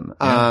about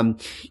them.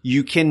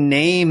 You can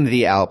name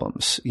the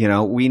albums.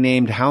 We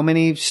named how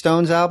many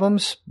Stones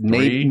albums?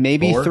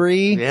 Maybe Four?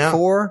 3, Yeah.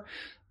 4.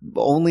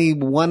 Only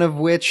one of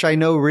which I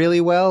know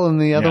really well,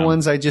 and the other Yeah.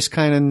 ones I just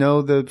kind of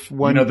know the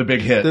one. You know the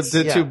big hits.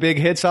 The Yeah. two big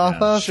hits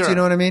off of. Sure. Do you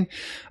know what I mean?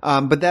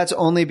 But that's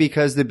only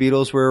because the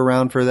Beatles were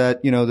around for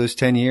that, those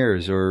 10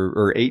 years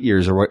or 8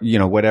 years or what,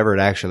 whatever it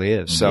actually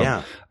is. So,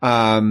 Yeah.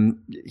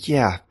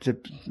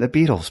 the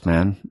Beatles,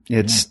 man,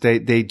 it's,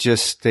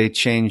 they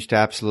changed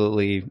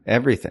absolutely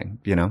everything,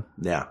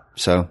 Yeah.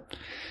 So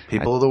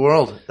People of the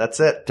world.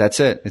 That's it. that's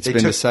it. It's They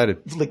been took, decided.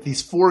 Like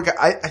these 4 guys,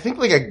 I think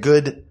like a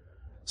good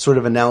sort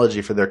of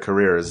analogy for their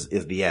careers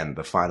is the end,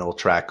 the final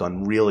track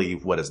on really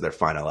what is their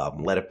final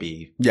album. Let It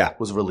Be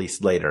was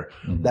released later.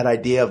 That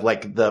idea of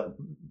like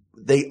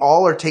they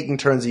all are taking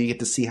turns and you get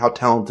to see how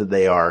talented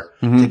they are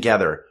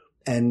together.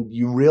 And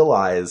you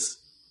realize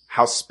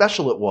how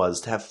special it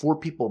was to have 4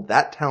 people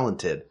that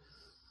talented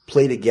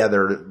play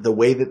together the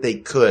way that they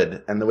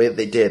could and the way that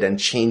they did and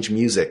change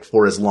music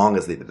for as long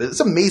as they did. It's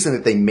amazing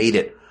that they made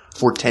it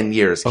for 10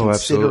 years,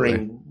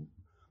 considering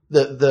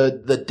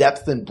the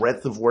depth and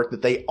breadth of work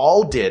that they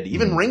all did.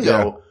 Even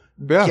Ringo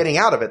getting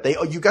out of it.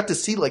 You got to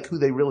see like who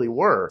they really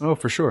were. Oh,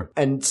 for sure.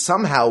 And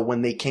somehow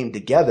when they came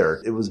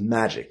together, it was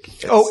magic.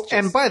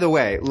 And by the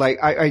way,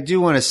 like I do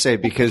want to say,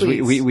 because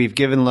we've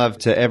given love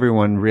to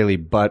everyone really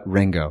but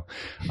Ringo.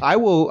 I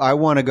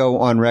want to go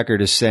on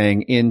record as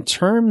saying, in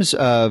terms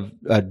of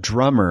a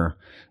drummer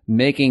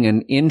making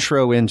an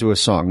intro into a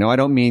song. Now, I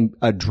don't mean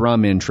a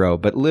drum intro,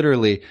 but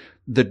literally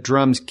the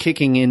drums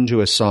kicking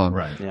into a song.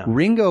 Right. Yeah.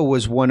 Ringo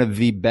was one of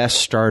the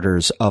best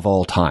starters of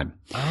all time.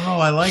 Oh,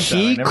 I like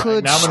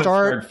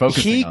that.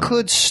 He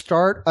could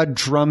start a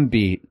drum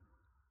beat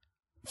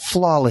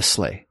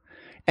flawlessly.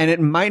 And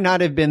it might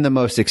not have been the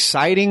most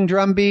exciting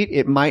drum beat.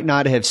 It might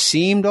not have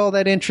seemed all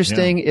that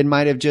interesting. Yeah. It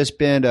might have just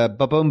been a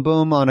ba-boom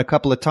boom on a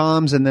couple of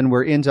toms, and then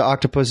we're into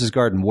Octopus's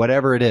Garden,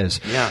 whatever it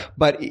is. Yeah.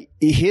 But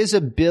his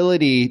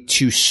ability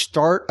to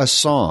start a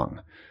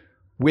song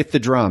with the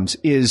drums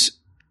is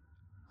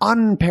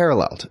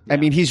unparalleled. Yeah. I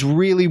mean, he's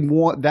really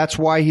that's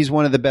why he's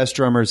one of the best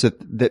drummers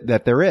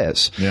that there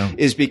is. Yeah.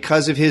 Is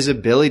because of his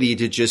ability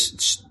to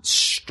just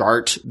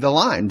start the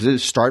line, to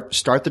start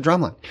the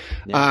drum line.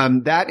 Yeah.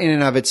 That in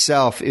and of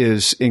itself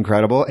is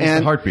incredible. He's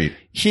and the heartbeat.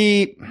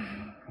 He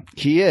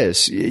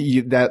is.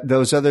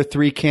 Those other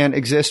three can't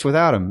exist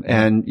without him.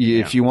 And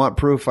if you want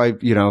proof,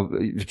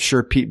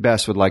 sure Pete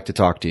Best would like to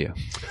talk to you.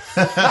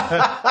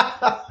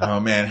 Oh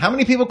man, how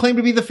many people claim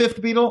to be the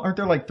fifth Beatle? Aren't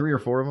there like 3 or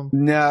 4 of them?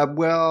 No,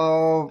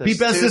 well, Pete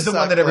Best is the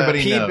one that everybody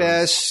knows. Pete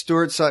Best,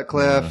 Stuart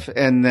Sutcliffe,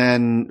 and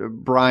then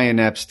Brian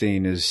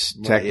Epstein is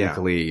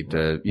technically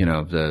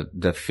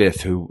the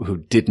fifth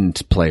who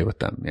didn't play with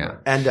them. Yeah,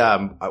 and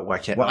I'm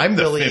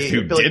the fifth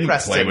who didn't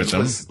play with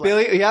them.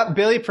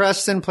 Billy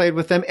Preston played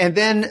with them, and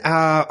then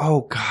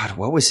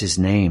what was his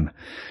name?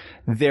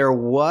 There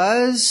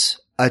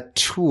was a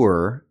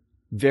tour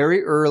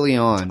very early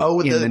on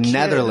in the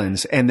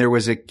Netherlands, and there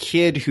was a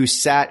kid who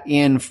sat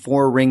in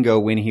for Ringo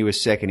when he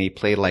was sick, and he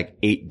played like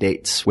 8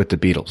 dates with the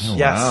Beatles. Oh,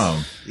 yes.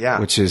 Wow. Yeah.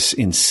 Which is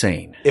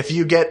insane. If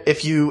you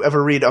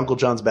ever read Uncle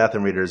John's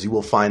Bathroom Readers, you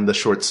will find the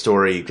short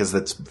story, because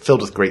it's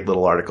filled with great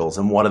little articles,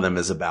 and one of them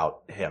is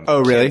about him.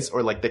 Oh, really?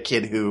 Or like the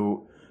kid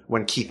who,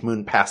 when Keith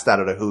Moon passed out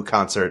at a Who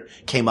concert,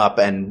 came up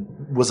and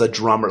was a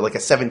drummer, like a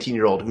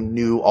 17-year-old who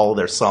knew all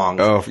their songs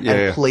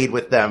and played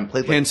with them.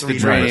 Played like hence the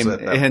dream,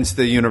 hence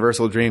the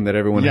universal dream that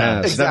everyone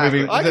has.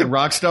 Exactly. That movie,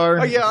 Rockstar?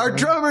 Oh yeah, our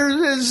drummer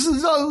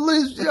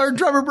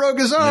broke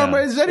his arm.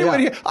 Is anyone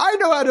here? I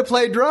know how to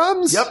play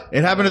drums. Yep.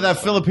 It happened to that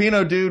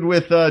Filipino dude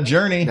with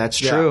Journey. That's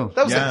true.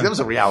 That was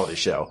a reality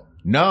show.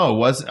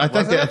 No, they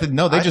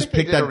just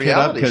picked that kid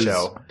up because,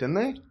 didn't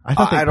they?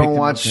 I don't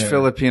watch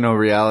Filipino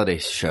reality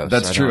shows.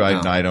 That's true.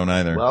 I don't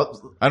either.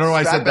 Well, I don't know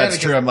why I said that's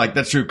true. I'm like,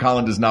 that's true.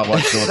 Colin does not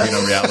watch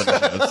Filipino reality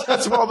shows.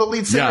 That's where all the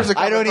lead singers are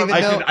coming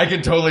from. I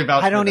can totally vouch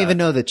for that. I don't even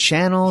know the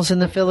channels in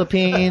the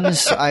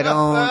Philippines. they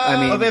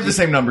have the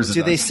same numbers as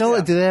us.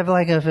 Do they have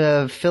like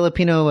a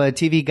Filipino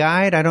TV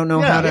guide? I don't know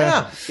how to.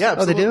 Yeah,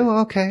 absolutely. Oh, they do?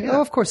 Okay. Yeah.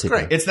 Oh, of course they do.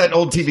 It's that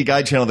old TV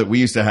guide channel that we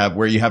used to have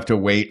where you have to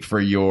wait for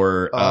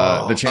your,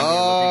 the channel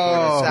you're looking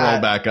for to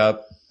scroll back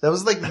up. That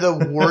was like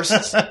the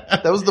worst.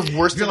 That was the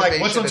worst. You're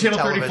like, what's on channel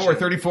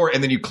 34,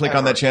 and then you click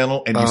on that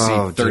channel and you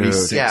see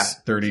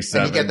 36,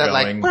 37 and you get that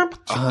going.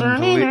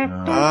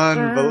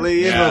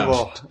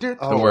 Unbelievable. Yeah.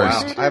 The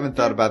worst. Wow. I haven't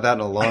thought about that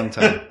in a long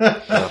time.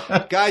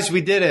 Guys,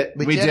 we did it.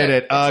 We did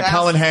it.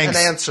 Colin Hanks,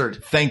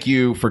 answered. Thank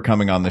you for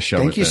coming on the show.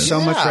 Thank you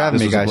so much for having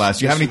me, guys.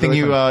 Blast. Do you have anything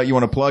you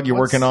want to plug? You're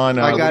working on?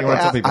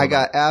 I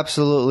got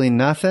absolutely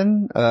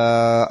nothing.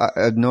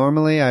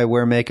 Normally I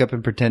wear makeup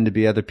and pretend to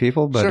be other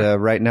people, but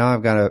right now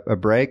I've got a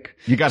break.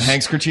 You got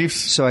Hank's kerchiefs?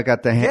 So I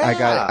got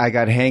I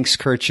got Hank's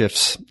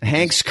kerchiefs.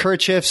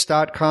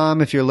 HanksKerchiefs.com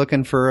if you're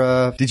looking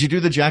for Did you do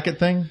the jacket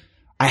thing?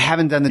 I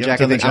haven't done the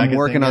jacket thing. I'm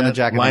working on the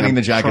jacket thing. Lining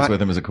the jackets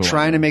with him is a cool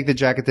trying to make the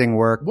jacket thing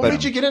work. What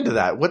made you get into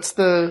that?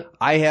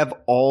 I have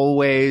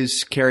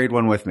always carried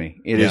one with me.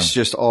 It has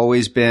just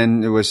always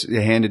been, it was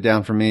handed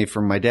down from me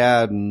from my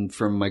dad and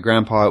from my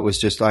grandpa. It was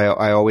just,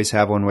 I always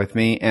have one with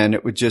me, and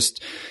it would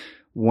just,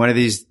 one of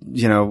these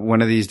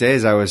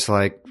days I was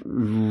like,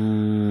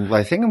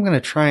 I think I'm going to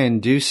try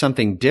and do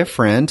something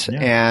different. Yeah.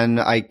 And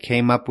I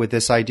came up with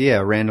this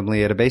idea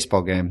randomly at a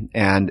baseball game,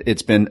 and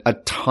it's been a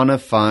ton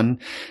of fun,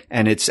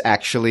 and it's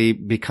actually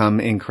become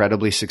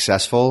incredibly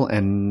successful,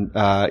 and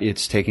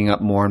it's taking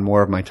up more and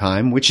more of my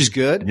time, which is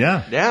good.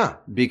 Yeah. Yeah.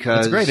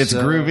 Because it's great. It's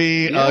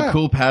groovy,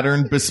 cool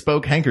pattern,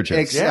 bespoke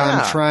handkerchiefs.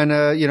 I'm trying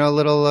to,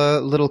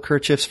 little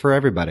kerchiefs for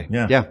everybody.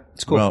 Yeah. Yeah.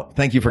 It's cool. Well,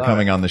 thank you for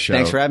coming on the show.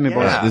 Thanks for having me,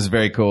 boys. This is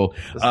very cool.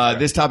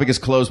 This topic is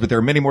closed, but there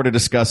are many more to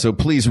discuss. So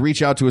please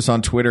reach out to us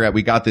on Twitter at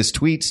We Got This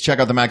Tweets. Check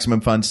out the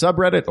Maximum Fun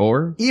subreddit,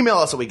 or email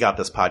us at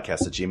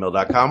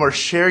wegotThisPodcast@gmail.com, or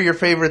share your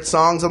favorite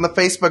songs on the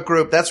Facebook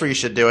group. That's where you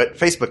should do it.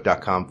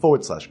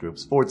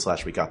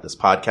 Facebook.com/groups/We Got This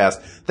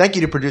Podcast. Thank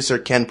you to producer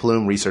Ken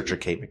Plume, researcher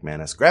Kate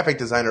McManus, graphic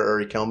designer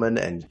Uri Kilman,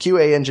 and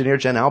QA engineer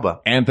Jen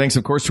Alba. And thanks,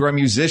 of course, to our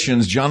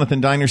musicians, Jonathan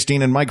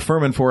Dinerstein and Mike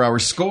Furman, for our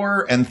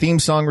score and theme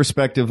song,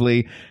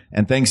 respectively.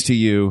 And thanks to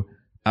you,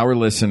 our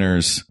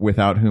listeners,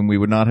 without whom we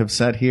would not have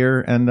sat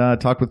here and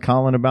talked with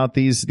Colin about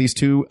these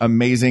two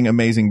amazing,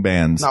 amazing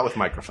bands. Not with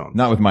microphones.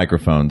 Not with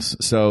microphones.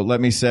 So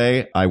let me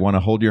say, I want to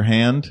hold your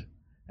hand,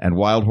 and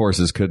Wild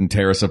Horses couldn't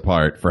tear us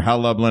apart. For Hal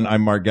Lublin,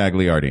 I'm Mark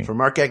Gagliardi. For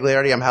Mark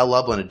Gagliardi, I'm Hal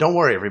Lublin. And don't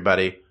worry,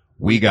 everybody.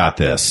 We got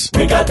this.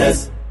 We got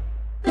this.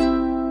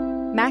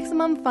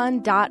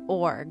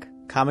 MaximumFun.org.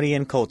 Comedy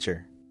and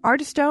culture.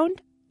 Artist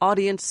owned.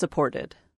 Audience supported.